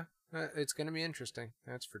 yeah, it's going to be interesting.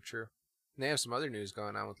 That's for true. And they have some other news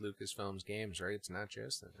going on with Lucasfilms games, right? It's not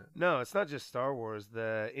just that. No, it's not just Star Wars.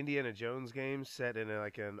 The Indiana Jones game set in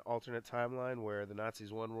like an alternate timeline where the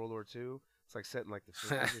Nazis won World War II. It's like set in like the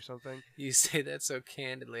 50s or something. You say that so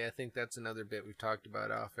candidly. I think that's another bit we've talked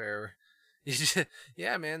about off air.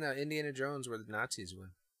 Yeah, man, the Indiana Jones where the Nazis win.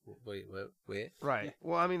 Wait. Right. Yeah.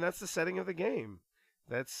 Well, I mean, that's the setting of the game.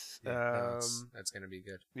 That's That's going to be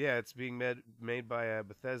good. yeah, it's being made by a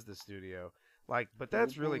Bethesda studio. Like, but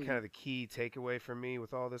that's really boy. kind of the key takeaway for me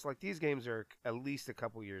with all this. Like, these games are at least a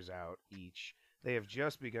couple years out each. They have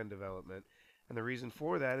just begun development, and the reason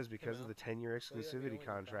for that is because of the 10-year exclusivity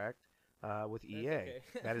contract with EA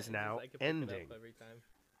that is now ending.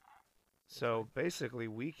 So basically,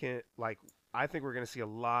 we can I think we're going to see a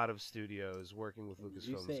lot of studios working with Did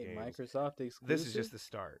you Lucasfilms say games. Microsoft exclusive? This is just the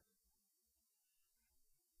start.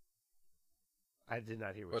 I did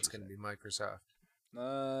not hear what What's you going to said. be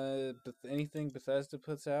Microsoft? Anything Bethesda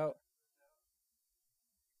puts out.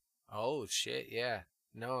 Oh, shit, yeah.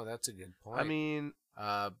 No, that's a good point. I mean,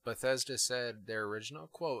 Bethesda said their original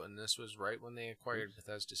quote, and this was right when they acquired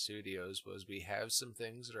Bethesda Studios, was, "We have some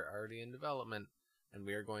things that are already in development, and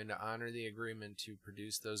we are going to honor the agreement to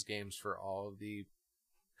produce those games for all of the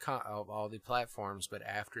platforms, but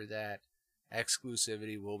after that,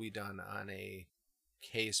 exclusivity will be done on a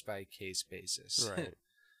case-by-case basis." right.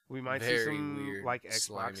 We might see Very some weird, like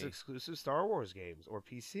Xbox slimy. exclusive Star Wars games or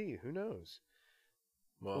PC. Who knows?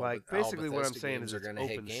 Well, Like but all basically, what I'm Bethesda saying games is are it's gonna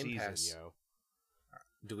hit open Game season, Pass. yo.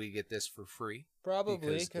 Do we get this for free? Probably,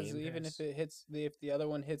 Because because Game even Pass. if it hits, if the other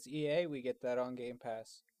one hits EA, we get that on Game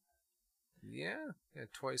Pass. Yeah,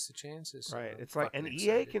 twice the chances. so Right. I'm It's like, fucking and EA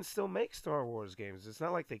excited. can still make Star Wars games. It's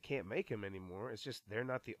not like they can't make them anymore. It's just they're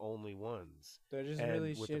not the only ones. They're just And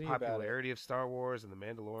really with shitty the about it. popularity of Star Wars and the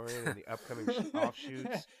Mandalorian and the upcoming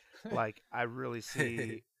offshoots, like I really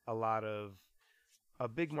see a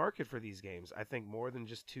big market for these games. I think more than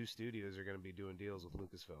just two studios are going to be doing deals with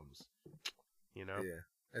Lucasfilms. You know? Yeah.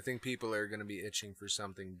 I think people are going to be itching for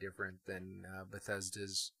something different than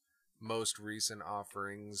Bethesda's most recent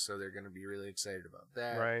offerings, so they're going to be really excited about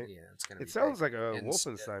that. Right. Yeah, it's going to. It sounds like a And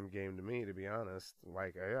Wolfenstein game to me, to be honest.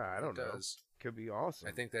 Like, yeah, I don't know. does. Could be awesome.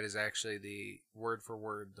 I think that is actually the word for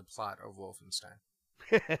word the plot of Wolfenstein.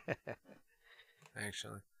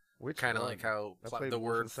 Actually, Which kind of one? like how I played the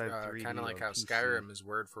word, Wolfenstein 3D kind of like on how PC. Skyrim is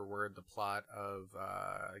word for word the plot of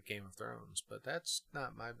Game of Thrones, but that's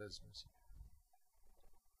not my business.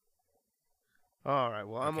 All right.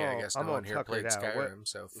 Well, Okay, I guess no I'm one here tuckered played out. Skyrim,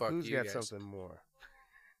 so fuck Who's you got guys. something more?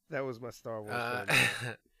 That was my Star Wars.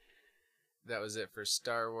 That was it for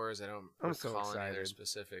Star Wars. I don't I'm so recall any other excited.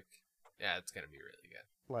 specific. Yeah, it's gonna be really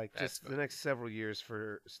good. Like, That's just the fun. next several years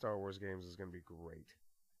for Star Wars games is going to be great.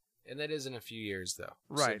 And that is in a few years, though.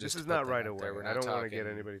 Right. So just This is to put not that right out there, away. we're I not don't want to get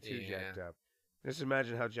talking- anybody too yeah. jacked up. Just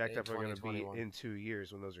imagine how jacked In up we're going to be 2021. in 2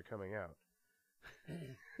 years when those are coming out.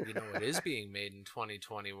 You know what is being made in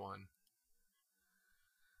 2021?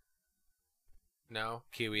 No,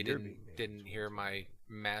 Kiwi You're being made in didn't hear my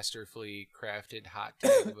masterfully crafted hot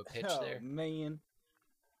take of a pitch Oh, there. man.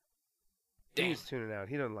 Damn. He's tuning out.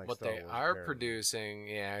 He doesn't like What Star they Wars. are apparently. producing,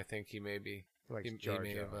 yeah, I think he maybe He likes he Jar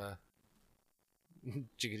may have Jar.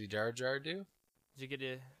 Jiggity Jar Jar do. Did you get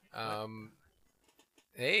it?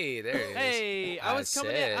 Hey, there it is. Hey, I was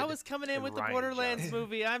coming in. I said- was coming in with the Ryan Borderlands Johnson.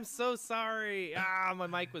 movie. I'm so sorry. My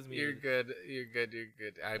mic was You're muted. good. You're good. You're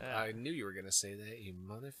good. I Yeah. knew you were gonna say that. You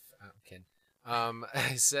I'm kidding.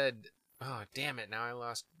 I said, oh damn it! Now I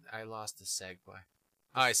lost the segue.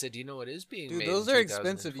 Oh, I said, you know what is being Dude, made? those in are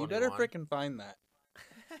expensive. You better 2021? freaking find that.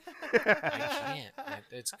 I can't.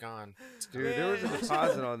 It's gone. It's gone. Dude, there was a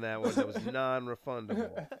deposit on that one that was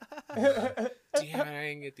non-refundable. Damn, I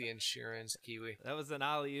didn't get the insurance, Kiwi. That was an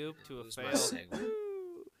alley oop to a Lose my fail. segue.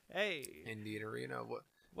 Woo. Hey. Indeed Arena. What?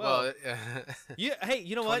 Well, hey,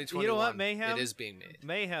 you know what? You know what, 2021, Mayhem? It is being made.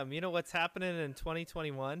 Mayhem. You know what's happening in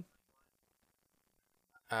 2021?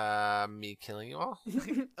 Me killing you all.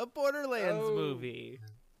 A Borderlands Oh. movie.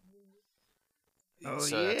 Oh,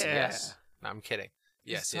 So that's a yeah. yes. No, I'm kidding. Is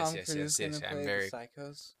Yes, Tom yes. Cruise gonna play I'm the very.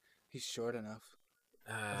 Psychos? He's short enough.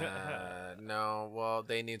 No, well,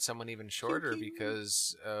 they need someone even shorter Pew, pew.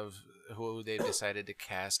 because of who they've decided to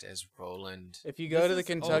cast as Roland. If you go This to the is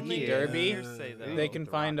Kentucky only Derby, hearsay, though. they can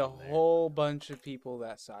find a whole bunch of people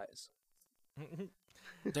that size.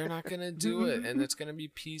 They're not gonna do it, and it's gonna be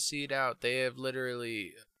PC'd out. They have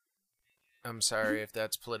literally. I'm sorry if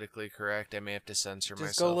that's politically correct. I may have to censor Just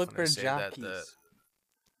myself go look when for I say that. The jockeys.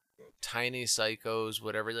 tiny psychos,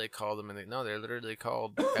 whatever they call them, they're literally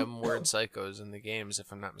called M-word psychos in the games,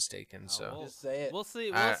 if I'm not mistaken. So. well, Just say it. We'll see.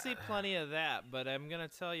 We'll see plenty of that. But I'm gonna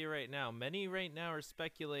tell you right now. Many right now are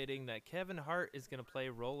speculating that Kevin Hart is gonna play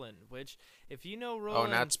Roland. Which, if you know Oh,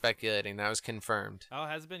 Roland, not speculating. That was confirmed. Oh,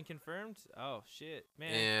 has it been confirmed? Oh shit,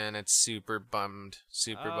 man. And it's super bummed.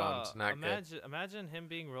 Super bummed. Not good. Imagine him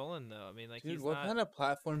being Roland though. I mean, like Dude, he's what not. kind of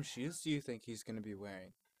platform shoes do you think he's gonna be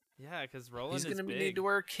wearing? Yeah, because Roland He's is gonna big. need to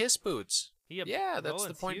wear kiss boots. Yeah, that's the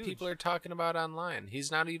Roland's point huge. people are talking about online.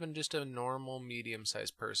 He's not even just a normal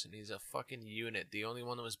medium-sized person. He's a fucking unit. The only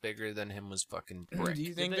one that was bigger than him was fucking Brick. Do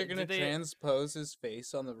you think they- they're gonna did they- transpose his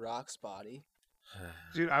face on the Rock's body?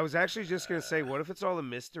 Dude, I was actually just going to say, what if it's all a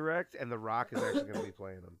misdirect and The Rock is actually going to be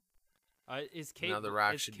playing them? Is Kate? Now the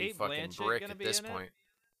Rock is should Kate be fucking Blanchett Brick gonna at be this in it? point.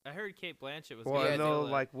 I heard Kate Blanchett was. Well, gonna I know, do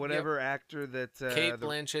it. like, whatever actor that Kate the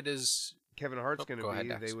Blanchett is. Kevin Hart's Oh, going go to ahead, be,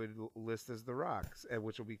 Dax. they would list as The Rock,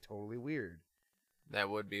 which will be totally weird. That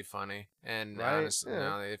would be funny. And Right? honestly, Yeah.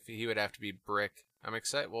 no, if he would have to be Brick. I'm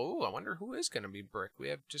excited. Well, ooh, I wonder who is going to be Brick. We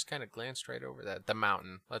have just kind of glanced right over that. The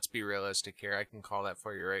Mountain. Let's be realistic here. I can call that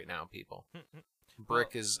for you right now, people.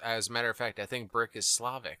 Brick is, as a matter of fact, I think Brick is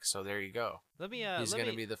Slavic. So there you go. Let me. He's going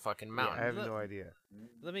to be the fucking Yeah, Mountain. I have Look- no idea.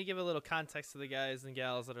 Let me give a little context to the guys and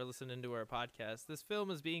gals that are listening to our podcast. This film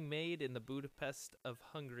is being made in the Budapest of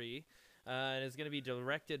Hungary, and is going to be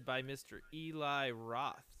directed by Mr. Eli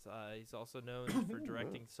Roth. He's also known for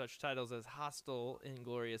directing such titles as Hostel,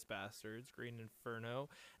 Inglourious Bastards, Green Inferno,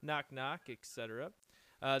 Knock Knock, etc.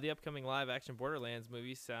 The upcoming live-action Borderlands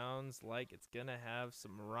movie sounds like it's going to have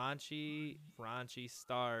some raunchy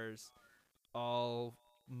stars all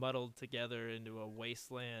muddled together into a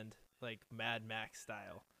wasteland, like Mad Max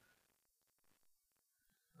style.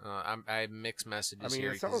 I have mixed messages I mean,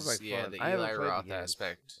 here. it sounds 'cause, like yeah, fun. the I haven't Eli played the Roth games.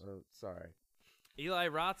 aspect. Sorry. Eli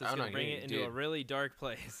Roth is I don't going to know, bring you- it into a dude. really dark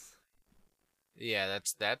place. Yeah,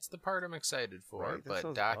 that's the part I'm excited for. Right, that But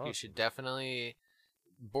sounds Doc, you awesome. should definitely.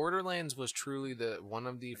 Borderlands was truly one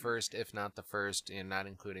of the first, if not the first, and not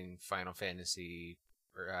including Final Fantasy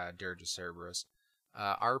or Dirge of Cerberus,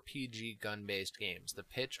 RPG gun-based games. The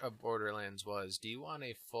pitch of Borderlands was, do you want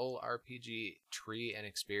a full RPG tree and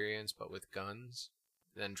experience but with guns?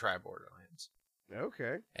 Then try Borderlands.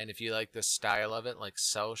 Okay. And if you like the style of it, like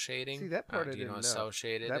cell shading, See, that part I do you didn't know what know. cell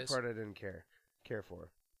shaded That is? part I didn't care for.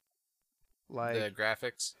 Like The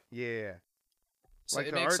graphics. yeah, So like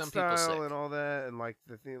it the makes art some people style sick. and all that, and like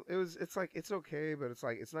the thing. It's like it's okay, but it's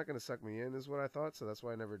like it's not gonna suck me in, is what I thought. So that's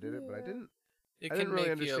why I never did it. But I didn't. It I can didn't really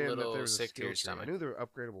make you a understand that there little was a sick to skill your tree. stomach. I knew there were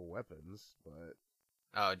upgradable weapons, but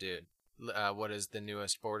Oh, dude. What is the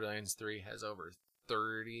newest Borderlands 3? Has over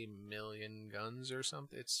 30 million guns or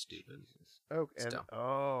something. It's stupid. Jesus. Oh, It's and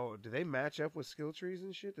dumb. do they match up with skill trees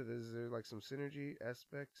and shit? Is there like some synergy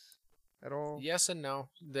aspects at all? Yes and no.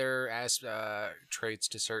 There are traits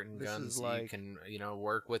to certain This guns is that like- you can,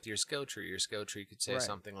 work with your skill tree. Your skill tree could say Right.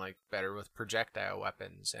 something like better with projectile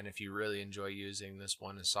weapons. And if you really enjoy using this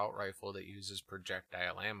one assault rifle that uses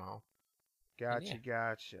projectile ammo, Gotcha,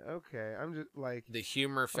 gotcha. Okay, I'm just like the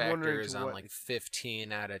humor I'm wondering factor is to on what- like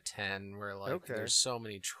 15 out of 10. Where like Okay. there's so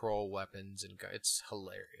many troll weapons and it's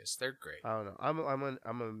hilarious. They're great. I don't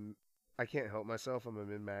know. I can't help myself. I'm a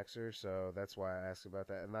min maxer, so that's why I asked about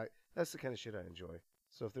that. And that's the kind of shit I enjoy.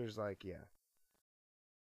 So if there's like, yeah,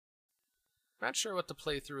 Not sure what the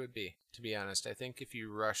playthrough would be, to be honest. I think if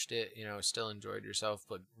you rushed it, still enjoyed yourself,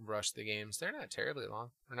 but rushed the games, they're not terribly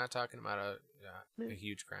long. We're not talking about a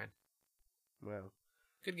huge grind. well,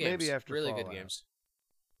 Good games. Maybe after really good Fallout. games.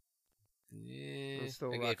 Yeah, I'm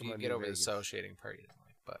still if rocking you my get New over Vegas. the cell shading part, you don't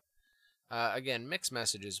like. But again, mixed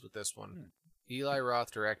messages with this one. Eli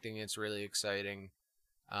Roth directing, it's really exciting.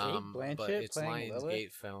 But Blanchett it's playing Lilith?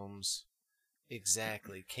 Lionsgate Films.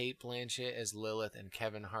 Exactly. Kate Blanchett as Lilith and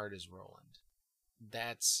Kevin Hart as Roland.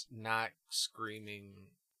 That's not screaming,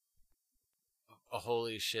 oh,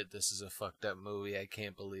 holy shit, this is a fucked up movie. I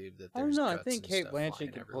can't believe that I don't there's know. I guts think and Kate stuff flying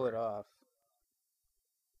Blanchett can pull it everywhere. off.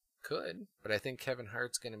 Could, but I think Kevin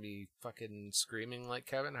Hart's gonna be fucking screaming like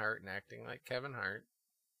Kevin Hart and acting like Kevin Hart.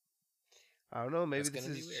 I don't know. Maybe That's this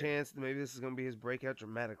gonna is be his weird. chance. Maybe this is gonna be his breakout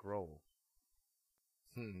dramatic role.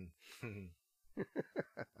 I And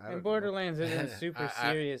don't know. Borderlands isn't super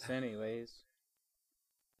I- serious, anyways.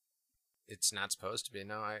 It's not supposed to be.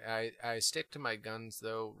 No, I stick to my guns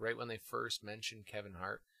though. Right when they first mentioned Kevin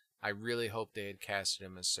Hart, I really hoped they had casted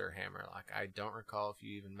him as Sir Hammerlock. I don't recall if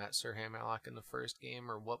you even met Sir Hammerlock in the first game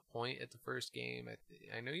or what point at the first game.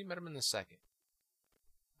 I know you met him in the second.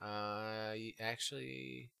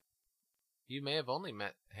 Actually, you may have only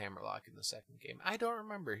met Hammerlock in the second game. I don't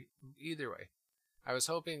remember. Either way, I was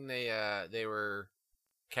hoping they were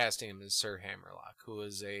casting him as Sir Hammerlock, who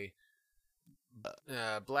was a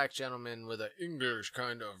black gentleman with an English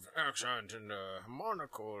kind of accent and a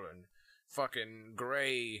monocle and fucking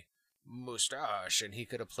gray mustache, and he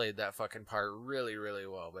could have played that fucking part really, really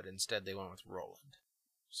well, but instead they went with Roland.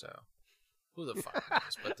 So, who the fuck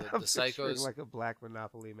knows? But the I'm picturing psychos, like a black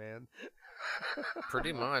Monopoly man.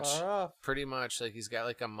 pretty much, Far off. like he's got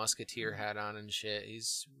like a musketeer hat on and shit.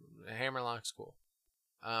 He's Hammerlock's cool.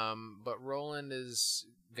 But Roland is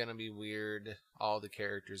gonna be weird. All the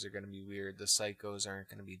characters are gonna be weird. The psychos aren't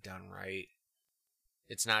gonna be done right.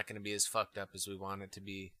 It's not gonna be as fucked up as we want it to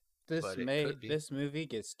be. But it could be. This movie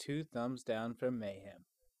gets 2 thumbs down from Mayhem.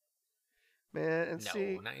 Man, and No,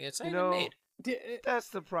 see, it's not you even know, made. that's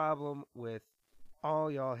the problem with all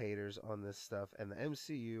y'all haters on this stuff and the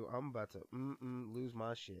MCU. I'm about to lose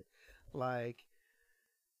my shit. Like,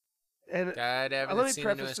 and I haven't let me seen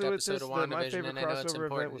the preface newest it with episode this, of that my WandaVision, favorite and I know it's crossover event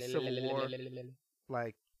important. was Civil War.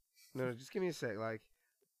 Like, no, just give me a sec. Like,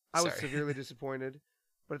 I was Sorry. severely disappointed,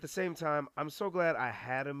 but at the same time, I'm so glad I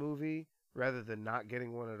had a movie rather than not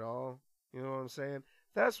getting one at all. You know what I'm saying?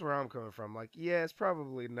 That's where I'm coming from. Like, yeah, it's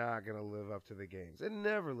probably not going to live up to the games. It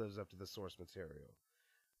never lives up to the source material.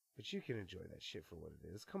 But you can enjoy that shit for what it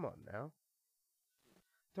is. Come on now.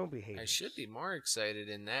 Don't be haters. I should be more excited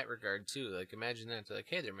in that regard too. Like, imagine that. They're like,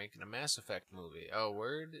 hey, they're making a Mass Effect movie. Oh,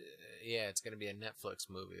 word? Yeah, it's gonna be a Netflix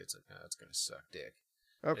movie. It's like, oh, it's gonna suck dick.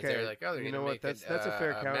 If Okay. they're like, oh, they're you gonna know what? make That's a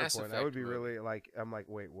fair a Mass counterpoint. I would be Effect movie. really like, I'm like,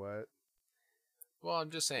 wait, what? Well,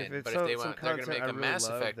 I'm just saying. If it's But some, if they some want, they're content gonna make I a really Mass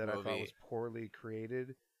loved Effect that I thought movie. was poorly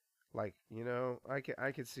created, like, you know, I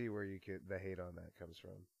could see where the hate on that comes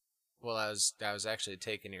from. Well, I was actually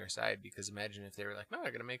taking your side because imagine if they were like, no,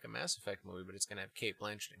 they're gonna make a Mass Effect movie, but it's gonna have Kate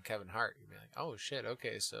Blanchett and Kevin Hart. You'd be like, oh shit,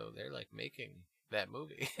 okay, so they're like making that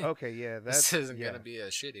movie. Okay, yeah, This isn't yeah. gonna be a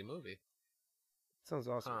shitty movie. Sounds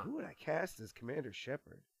awesome. Huh. Who would I cast as Commander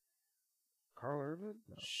Shepard? Carl Urban?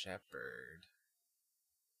 No. Shepard.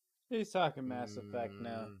 He's talking Mass Effect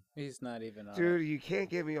now. He's not even on Dude, it. you can't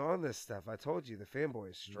get me on this stuff. I told you, the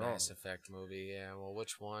fanboy is strong. Mass Effect movie, yeah. Well,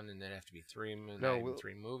 which one? And there'd have to be three, No, not even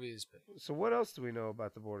 3 movies. But So what else do we know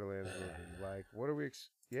about the Borderlands movie? Like, what are we...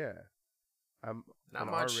 Yeah. I'm not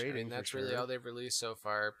an much. R I rating mean, for that's really sure. all they've released so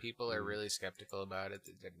far. People are really skeptical about it.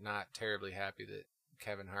 They're not terribly happy that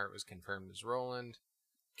Kevin Hart was confirmed as Roland.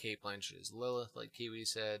 Kate Blanchett is Lilith, like KIWI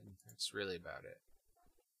said. That's really about it.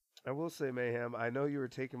 I will say, Mayhem, I know you were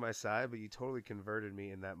taking my side, but you totally converted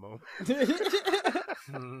me in that moment.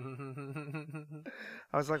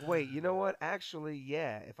 I was like, wait, you know what? Actually,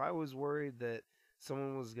 yeah, if I was worried that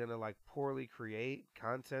someone was going to, like, poorly create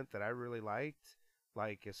content that I really liked,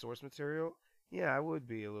 like a source material, yeah, I would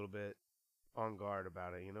be a little bit on guard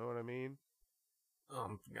about it. You know what I mean?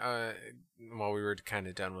 Well, we were kind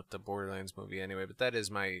of done with the Borderlands movie anyway, but that is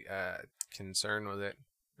my concern with it.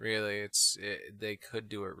 Really, they could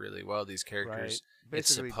do it really well. These characters, Right. it's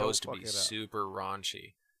Basically, supposed to don't be fuck it up. super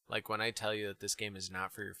raunchy. Like when I tell you that this game is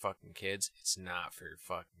not for your fucking kids, it's not for your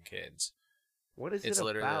fucking kids. What is It's it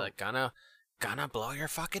literally about? like gonna blow your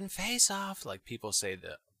fucking face off. Like people say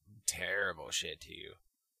the terrible shit to you.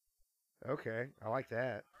 Okay, I like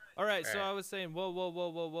that. All right, so Alright. I was saying,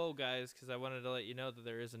 whoa, guys, because I wanted to let you know that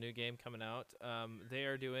there is a new game coming out. They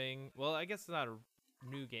are doing, well, I guess it's not a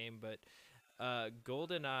new game, but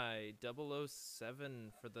GoldenEye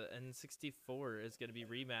 007 for the N64 is going to be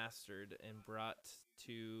remastered and brought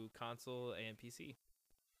to console and PC.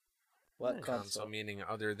 What Console console? meaning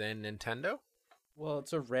other than Nintendo? Well,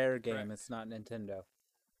 it's a rare game. Correct. It's not Nintendo.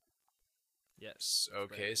 Yes.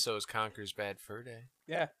 Okay, right. so is Conker's Bad Fur Day?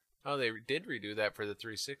 Yeah. Oh, they did redo that for the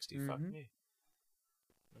 360. Fuck Mhm. me.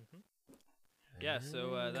 Yeah,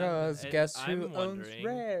 so that, Because and guess I'm who owns wondering-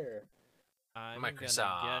 Rare? I'm Microsoft.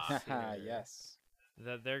 gonna guess Haha, here yes.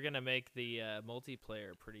 that they're gonna make the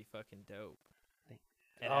multiplayer pretty fucking dope.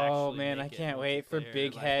 And Oh actually man, I make it can't wait for multiplayer,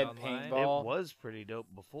 Big like, Head online. Paintball. It was pretty dope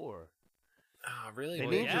before. Oh, really? They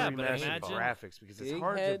Well, need yeah, to but remaster the imagine- graphics because it's Big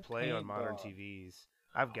hard to Head play on modern Paintball. TVs.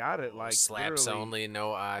 I've got it like slaps literally only,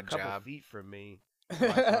 no a odd couple job. feet from me. Like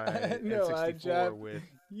my No, N64 job. with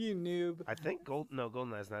You noob. I think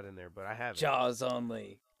GoldenEye's not in there, but I have it. Jaws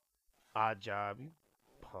only. Odd Job, you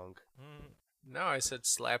punk. No, I said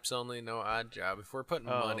slaps only, no odd job. If we're putting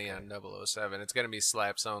Oh, money okay. on 007, it's gonna be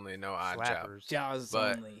slaps only, no odd job. Slappers. Jaws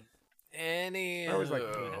But- only. Any I always like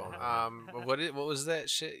paintball. what was that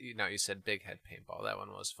shit? You said Big Head Paintball. That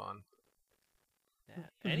one was fun. Yeah,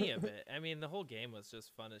 any of it. I mean, the whole game was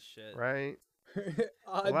just fun as shit. Right?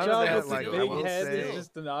 Odd lot of job that, with like, the I big will head say- is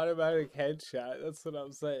just an automatic headshot. That's what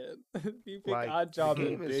I'm saying. If you pick Like, odd job the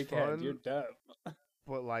and game is big head, fun. you're dumb.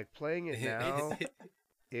 But like playing it now,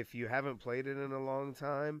 if you haven't played it in a long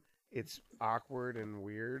time, it's awkward and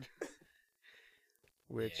weird.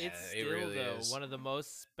 Which Yeah, It's it still really though is. one of the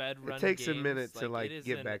most sped run. it takes games. a minute to it like is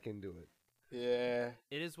get back into it. Yeah.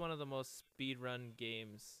 It is one of the most speed run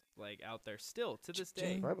games like out there still to this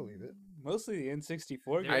day. I believe it. Mostly the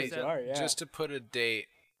N64 There's games that- are, yeah. Just to put a date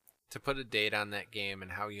on that game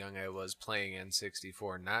and how young I was playing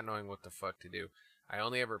N64, not knowing what the fuck to do. I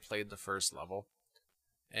only ever played the first level,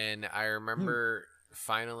 and I remember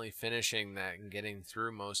finally finishing that and getting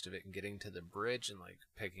through most of it and getting to the bridge and like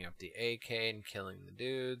picking up the AK and killing the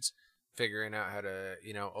dudes, figuring out how to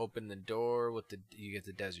open the door with you get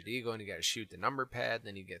the Desert Eagle and you got to shoot the number pad, and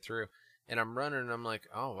then you get through. And I'm running and I'm like,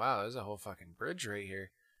 oh wow, there's a whole fucking bridge right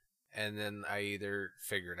here. And then I either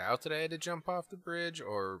figured out that I had to jump off the bridge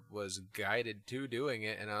or was guided to doing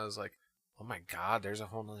it. And I was like, oh my God, there's a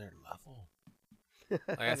whole nother level.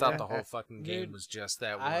 Like, I thought the whole fucking game Dude, was just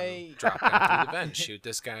that one. I- Drop down through the vent, shoot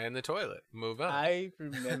this guy in the toilet, move on. I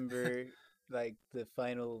remember like the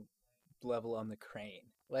final level on the crane.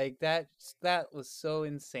 Like that was so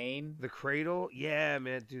insane. The cradle, yeah,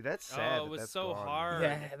 man, dude, that's sad. Oh, it that was that's so gone. hard.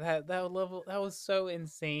 Yeah, that level that was so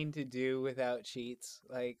insane to do without cheats.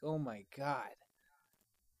 Like, oh my god.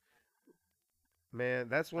 Man,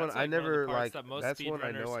 that's one That's, I like, one of the never parts like. that most That's one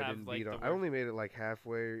I know speedrunners I have, didn't like, beat the on. I work- only made it like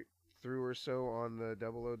halfway through or so on the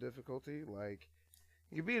 00 difficulty. Like,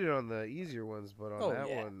 you can beat it on the easier ones, but on Oh, that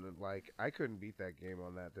yeah. one, like, I couldn't beat that game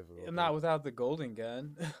on that difficulty. Not without the golden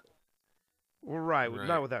gun. Well, right, Right.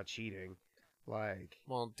 not without cheating. Like,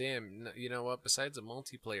 Well, damn, you know what? Besides the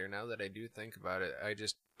multiplayer, now that I do think about it, I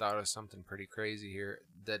just thought of something pretty crazy here.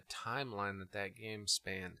 The timeline that game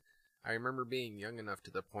spanned. I remember being young enough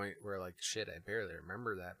to the point where, like, shit, I barely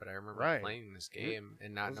remember that, but I remember Right. playing this You're- game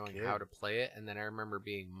and not was a knowing kid. how to play it, and then I remember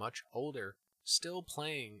being much older, still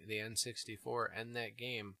playing the N64 and that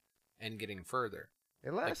game, and getting further.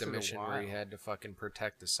 it Like lasted the mission a while. where you had to fucking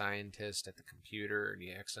protect the scientist at the computer and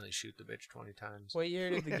you accidentally shoot the bitch 20 times. What year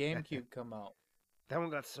did the GameCube come out? That one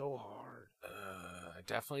got so hard. I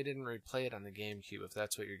definitely didn't replay it on the GameCube, if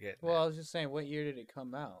that's what you're getting Well, I at. was just saying, what year did it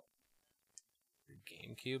come out?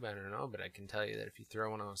 GameCube, I don't know, but I can tell you that if you throw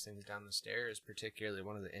one of those things down the stairs, particularly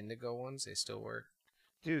one of the indigo ones, they still work.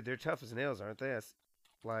 Dude, they're tough as nails, aren't they? That's,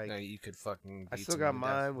 like, No, you could fucking I beat still someone got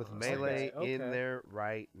to death mine with those things. Melee Okay. in there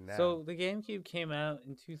right now. So the GameCube came out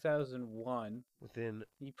in 2001. within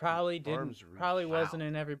You probably arm's reach. probably Wow. wasn't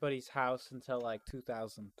in everybody's house until like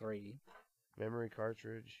 2003. memory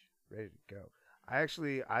cartridge, ready to go.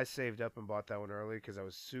 I saved up and bought that one early because I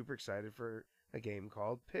was super excited for a game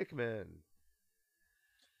called Pikmin.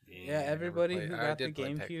 Yeah, I never everybody played- who I got the did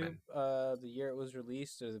play GameCube Pikmin. the year it was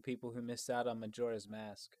released are the people who missed out on Majora's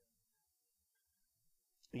Mask.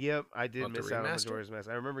 Yep, I did What, the miss out on remaster? Majora's Mask.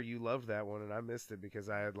 I remember you loved that one, and I missed it because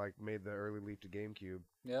I had like made the early leap to GameCube.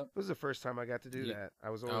 Yep. It was the first time I got to do You- that. I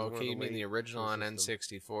was always Oh, one of okay, you mean the late original to on the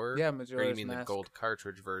system. N64? Yeah, Or Majora's you mean Mask. the gold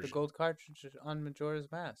cartridge The version? gold cartridge on Majora's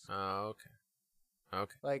Mask. Oh, okay.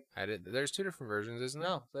 Okay. Like, I did. There's two different versions, isn't there?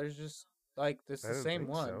 no, there's just like it's I the didn't same think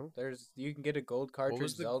one. so. You can get a gold cartridge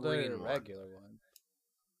was the Zelda or a green one? regular one.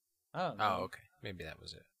 I don't know. Oh, okay. Maybe that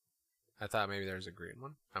was it. I thought maybe there was a green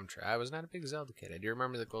one. I was not a big Zelda kid. I do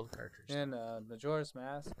remember the gold cartridge. And Majora's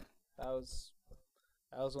Mask, that was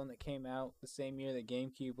one that came out the same year that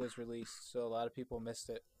GameCube was released, so a lot of people missed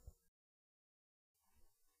it.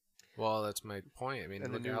 Well, that's my point. I mean,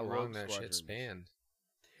 And the look new at how long Rogue that Squadrons. shit spanned.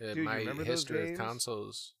 Dude, you My remember those history games? of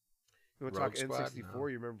consoles. You want to talk Rogue Squad? N64? No.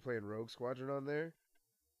 You remember playing Rogue Squadron on there?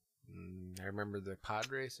 I remember the Pod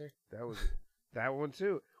Racer. That was that one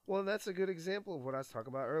too. Well, that's a good example of what I was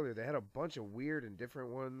talking about earlier. They had a bunch of weird and different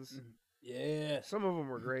ones. Yeah. Some of them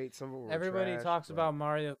were great. Some of them were Everybody trash, talks but- about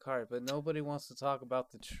Mario Kart, but nobody wants to talk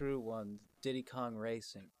about the true one, Diddy Kong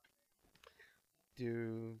Racing.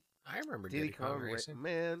 Dude, I remember Diddy Kong Racing.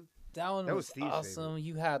 man. That one That was was Steve's awesome.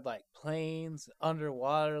 You had like planes,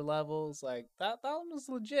 underwater levels, like that one was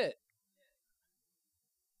legit.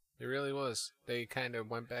 It really was. They kind of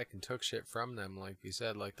went back and took shit from them, like you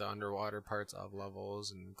said, like the underwater parts of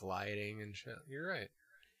levels and gliding and shit. You're right.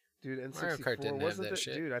 Dude, Mario Kart N64 didn't have wasn't that it?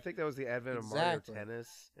 shit. Dude, I think that was the advent Exactly. of Mario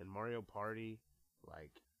Tennis and Mario Party.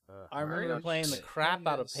 Like, I remember Mario playing the shit. crap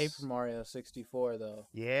out of Yes. Paper Mario 64 though.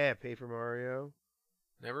 yeah, Paper Mario.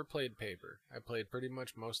 Never played Paper. I played pretty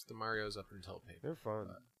much most of the Marios up until Paper. They're fun.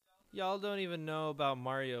 Y'all don't even know about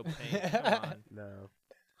Mario Paint. Come on. No.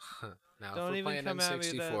 Now, Don't if we're even playing come at me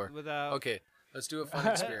N64, without. okay, let's do a fun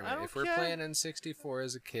I experiment. don't If we're care. playing N64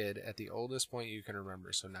 as a kid, at the oldest point you can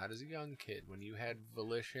remember, so not as a young kid, when you had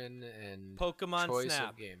volition and Pokemon choice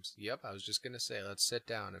Snap. of games. Yep, I was just gonna say, let's sit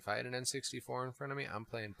down. If I had an N64 in front of me, I'm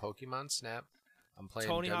playing Pokemon Snap. I'm playing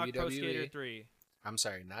Tony Hawk WWE. Pro Skater 3. I'm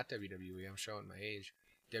sorry, not WWE. I'm showing my age.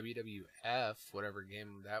 WWF, whatever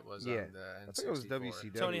game that was Yeah, on the N64. I think it was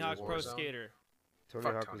WCW. Tony Hawk Pro Warzone. Skater. Tony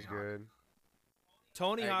Fuck Hawk Tony was Hawk. good.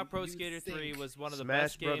 Tony Hey, Hawk Pro you Skater 3 think was one of the Smash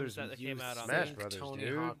best games Brothers that was came out on Smash there. Brothers, Tony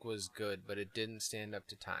dude. Hawk was good, but it didn't stand up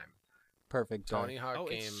to time. Perfect. Tony Dark. Hawk Oh,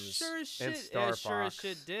 it games. sure as and shit, Star it sure as Fox.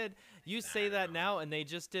 shit did. You say that now, and they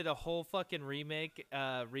just did a whole fucking remake,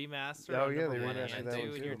 remaster. Oh, on yeah, number they one remastered and that two, one,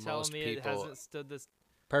 and too. you're telling Most me it people- hasn't stood this.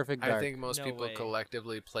 Perfect. Dark. I think most No people way.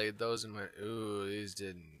 collectively played those and went, "Ooh, these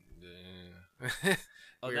didn't."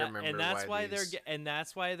 Oh, We that- remember and that's why these-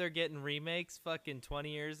 that's why they're getting remakes. Fucking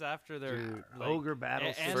 20 years after they're Dude, like, Ogre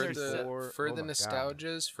Battle and for they're the 64. for oh the my God.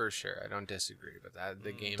 nostalgias, for sure. I don't disagree, but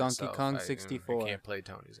the game Donkey itself, Kong I 64. can't play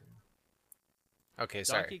Tony's anymore. Okay,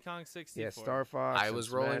 sorry. Donkey Kong 64. Yeah, Star Fox. I and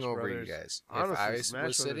was rolling Smash over Brothers. you guys. Honestly, if I Smash was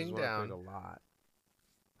Brothers sitting is what I down, played a lot.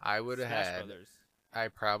 I would have Smash had. Brothers. I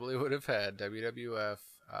probably would have had WWF,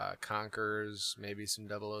 Conquerors, maybe some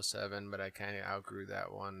 007, but I kind of outgrew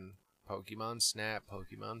that one. Pokemon Snap,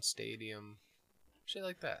 Pokemon Stadium, shit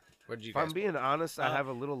like that. What did you If guys? I'm being honest, I Uh, have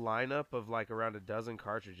a little lineup of like around a dozen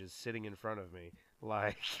cartridges sitting in front of me.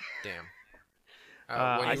 Like, Damn.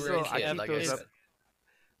 I When you were a still- I kid, keep like I those up. said,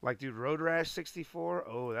 like, dude, Road Rash 64.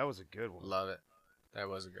 Oh, that was a good one. love it. That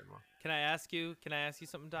was a good one. Can I ask you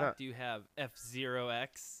something, Doc? Huh. Do you have F-Zero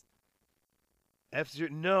X? F-Zero.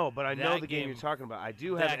 No, but I know That the game game- you're talking about. I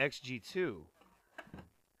do have that- XG2.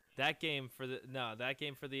 That game for the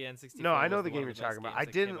N64. No, I know was the one game of you're the best talking about. games I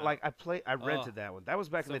that came didn't out. like. I rented that one. That was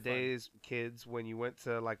back in so the fun. days, kids, when you went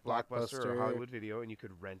to like Blockbuster or Blockbuster. Hollywood Video and you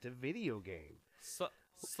could rent a video game.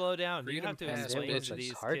 Slow down. You Freedom have to Pass explain was to a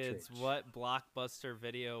these cartridge. kids what Blockbuster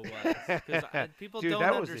Video was, because people Dude, don't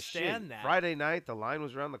that was the shit. understand that. Friday night, the line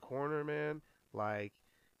was around the corner, man. Like,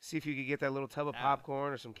 see if you could get that little tub of Yeah.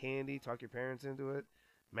 popcorn or some candy. Talk your parents into it,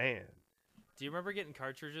 man. Do you remember getting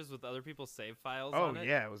cartridges with other people's save files Oh on it?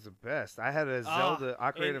 yeah, it was the best. I had a Ah, Zelda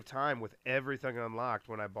Ocarina and- of Time with everything unlocked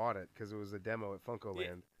when I bought it because it was a demo at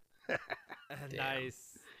FuncoLand. Damn.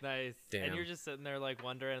 Nice. Damn. And you're just sitting there like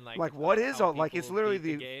wondering like what is how all like? It's people literally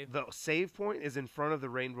beat the the save point is in front of the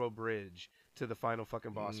Rainbow Bridge to the final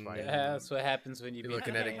fucking boss fight. Yeah, that's what happens when you You're beat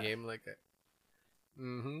looking the at a game. game like that.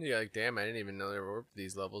 You're like, damn, I didn't even know there were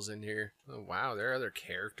these levels in here. Oh, wow, there are other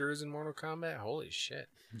characters in Mortal Kombat? Holy shit.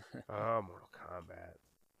 Oh, Mortal Kombat.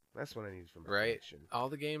 That's what I need from Right? collection. All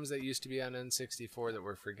the games that used to be on N64 that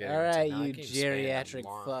we're forgetting. All right, Now you that game spanned geriatric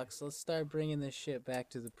long. fucks. Let's start bringing this shit back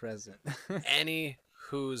to the present. Any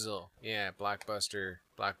hoozle. Yeah, Blockbuster.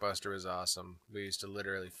 Blockbuster was awesome. We used to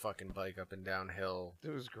literally fucking bike up and down hill It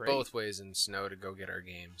was great. both ways in snow to go get our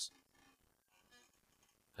games.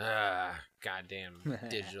 Goddamn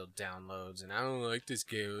digital downloads, and I don't like this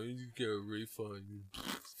game. I need to get a refund.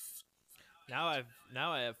 Now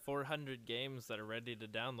I have 400 games that are ready to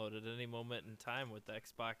download at any moment in time with the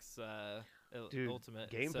Xbox Dude, Ultimate.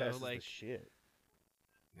 Game so Pass is like the shit.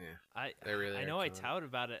 Yeah, I they really I are know I killing it. tout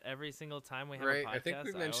about it every single time we have Right, a podcast. I think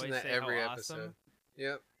we mentioned always that say how every awesome, episode.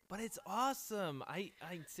 Yep. But it's awesome. I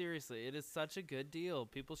seriously, it is such a good deal.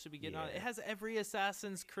 People should be getting on it. Yeah. It has every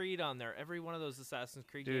Assassin's Creed on there. Every one of those Assassin's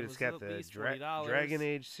Creed Dude, games it's is got at the least $40. Dragon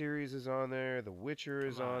Age series is on there. The Witcher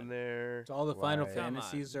is Come on. on there. All the Final Like- Come on.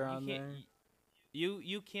 Fantasies are You on can't- there.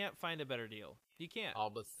 You can't find a better deal. You can't. All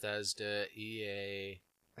Bethesda, EA.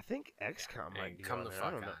 I think XCOM might And be come on the there. fuck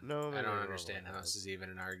I don't know. on. No, I maybe don't I'm wrong understand about how that. this is even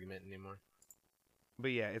an argument anymore. But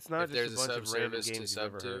yeah, it's not If just there's a a bunch of random subservice to games you've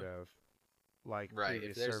never sub heard to- of, like Right, if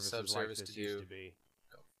previous there's a services like subservice this to used do- to be.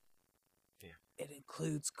 It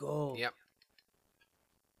includes gold. Yep.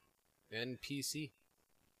 And PC.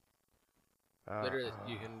 Uh, Literally,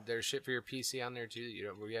 you can. There's shit for your PC on there too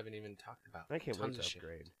that we haven't even talked about. I can't wait Tons to of shit.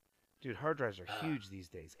 upgrade. Dude, hard drives are huge these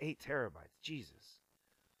days. 8 terabytes. Jesus.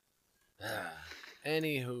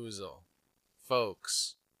 Any hoozle.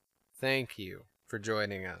 Folks, thank you for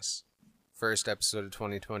joining us. First episode of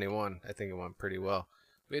 2021. I think it went pretty well.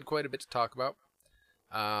 We had quite a bit to talk about.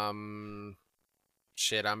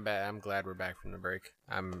 Shit, I'm glad we're back from the break.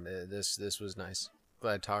 This was nice.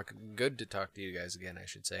 Good to talk to you guys again, I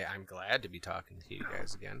should say. I'm glad to be talking to you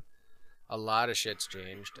guys again. A lot of shit's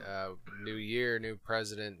changed. New year, new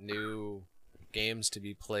president, new games to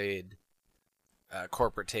be played.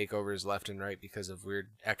 Corporate takeovers left and right because of weird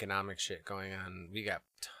economic shit going on. We got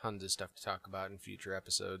tons of stuff to talk about in future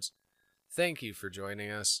episodes. Thank you for joining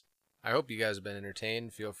us. I hope you guys have been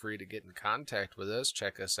entertained. Feel free to get in contact with us.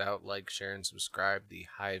 Check us out, like, share, and subscribe. The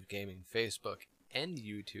Hive Gaming Facebook and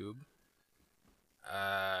YouTube.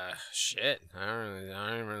 Shit. I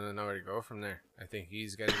don't really know where to go from there. I think you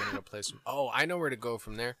guys are gonna go play some. Oh, I know where to go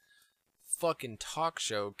from there. Fucking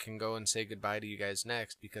TALKSHOW can go and say goodbye to you guys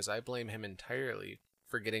next because I blame him entirely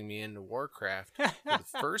for getting me into Warcraft for the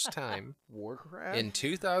first time Warcraft? in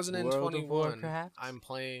 2021. Warcraft? I'm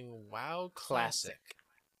playing WoW Classic.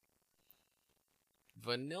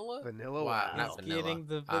 Vanilla? Vanilla Wow, WoW. not He's vanilla. getting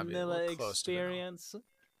the Obviously, vanilla we're close to vanilla. experience.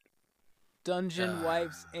 Dungeon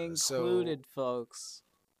wipes included, folks.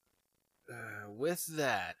 With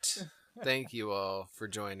that, thank you all for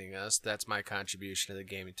joining us. That's my contribution to the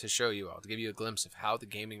gaming, to show you all, to give you a glimpse of how the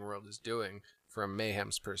gaming world is doing from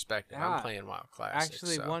Mayhem's perspective. Ah, I'm playing WoW Classic.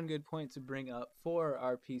 Actually, so. one good point to bring up for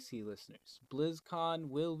our PC listeners. BlizzCon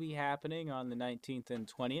will be happening on the 19th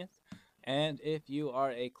and 20th. And if you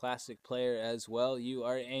are a classic player as well, you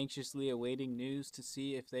are anxiously awaiting news to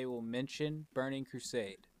see if they will mention Burning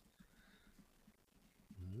Crusade.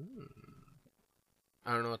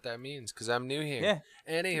 I don't know what that means because I'm new here.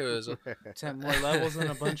 Yeah. Anywho, 10 more levels and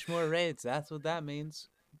a bunch more raids. That's what that means.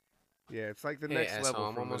 Yeah, it's like the Hey, next asshole, level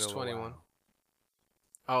I'm from almost Vanilla 21. WoW.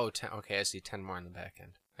 Oh, 10. Okay, I see 10 more on the back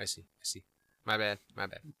end. I see. My bad.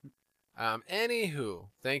 Anywho,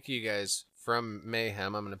 thank you guys from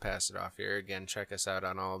Mayhem. I'm going to pass it off here. Again, check us out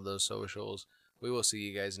on all of those socials. We will see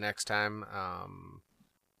you guys next time.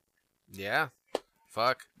 Yeah.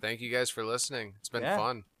 Fuck. Thank you guys for listening. It's been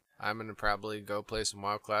fun. I'm going to probably go play some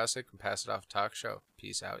WoW Classic and pass it off to TALKSHOW.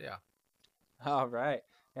 Peace out, yeah. All right.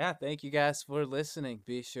 Yeah, thank you guys for listening.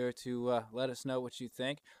 Be sure to let us know what you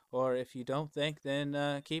think. Or if you don't think,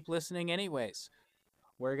 then keep listening anyways.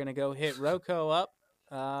 We're going to go hit Roko up.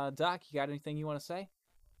 Doc, you got anything you want to say?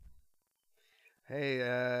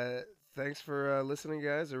 Hey, thanks for listening,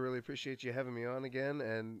 guys. I really appreciate you having me on again.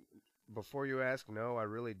 And before you ask, no, I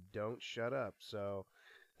really don't shut up. So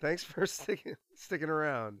thanks for sticking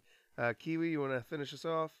around. Kiwi, you want to finish us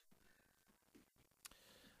off?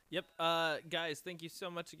 Yep. Guys, thank you so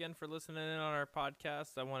much again for listening in on our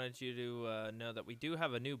podcast. I wanted you to know that we do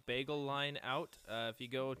have a new bagel line out. If you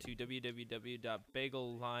go to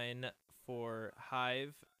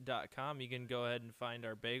www.bagellineforhive.com, you can go ahead and find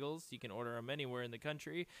our bagels. You can order them anywhere in the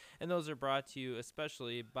country. And those are brought to you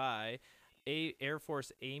especially by Air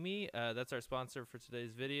Force Amy. That's our sponsor for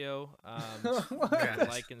today's video. What?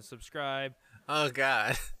 Like and subscribe. Oh,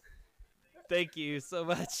 God. Thank you so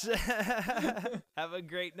much. Have a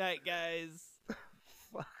great night, guys.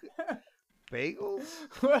 Bagels?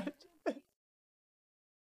 What?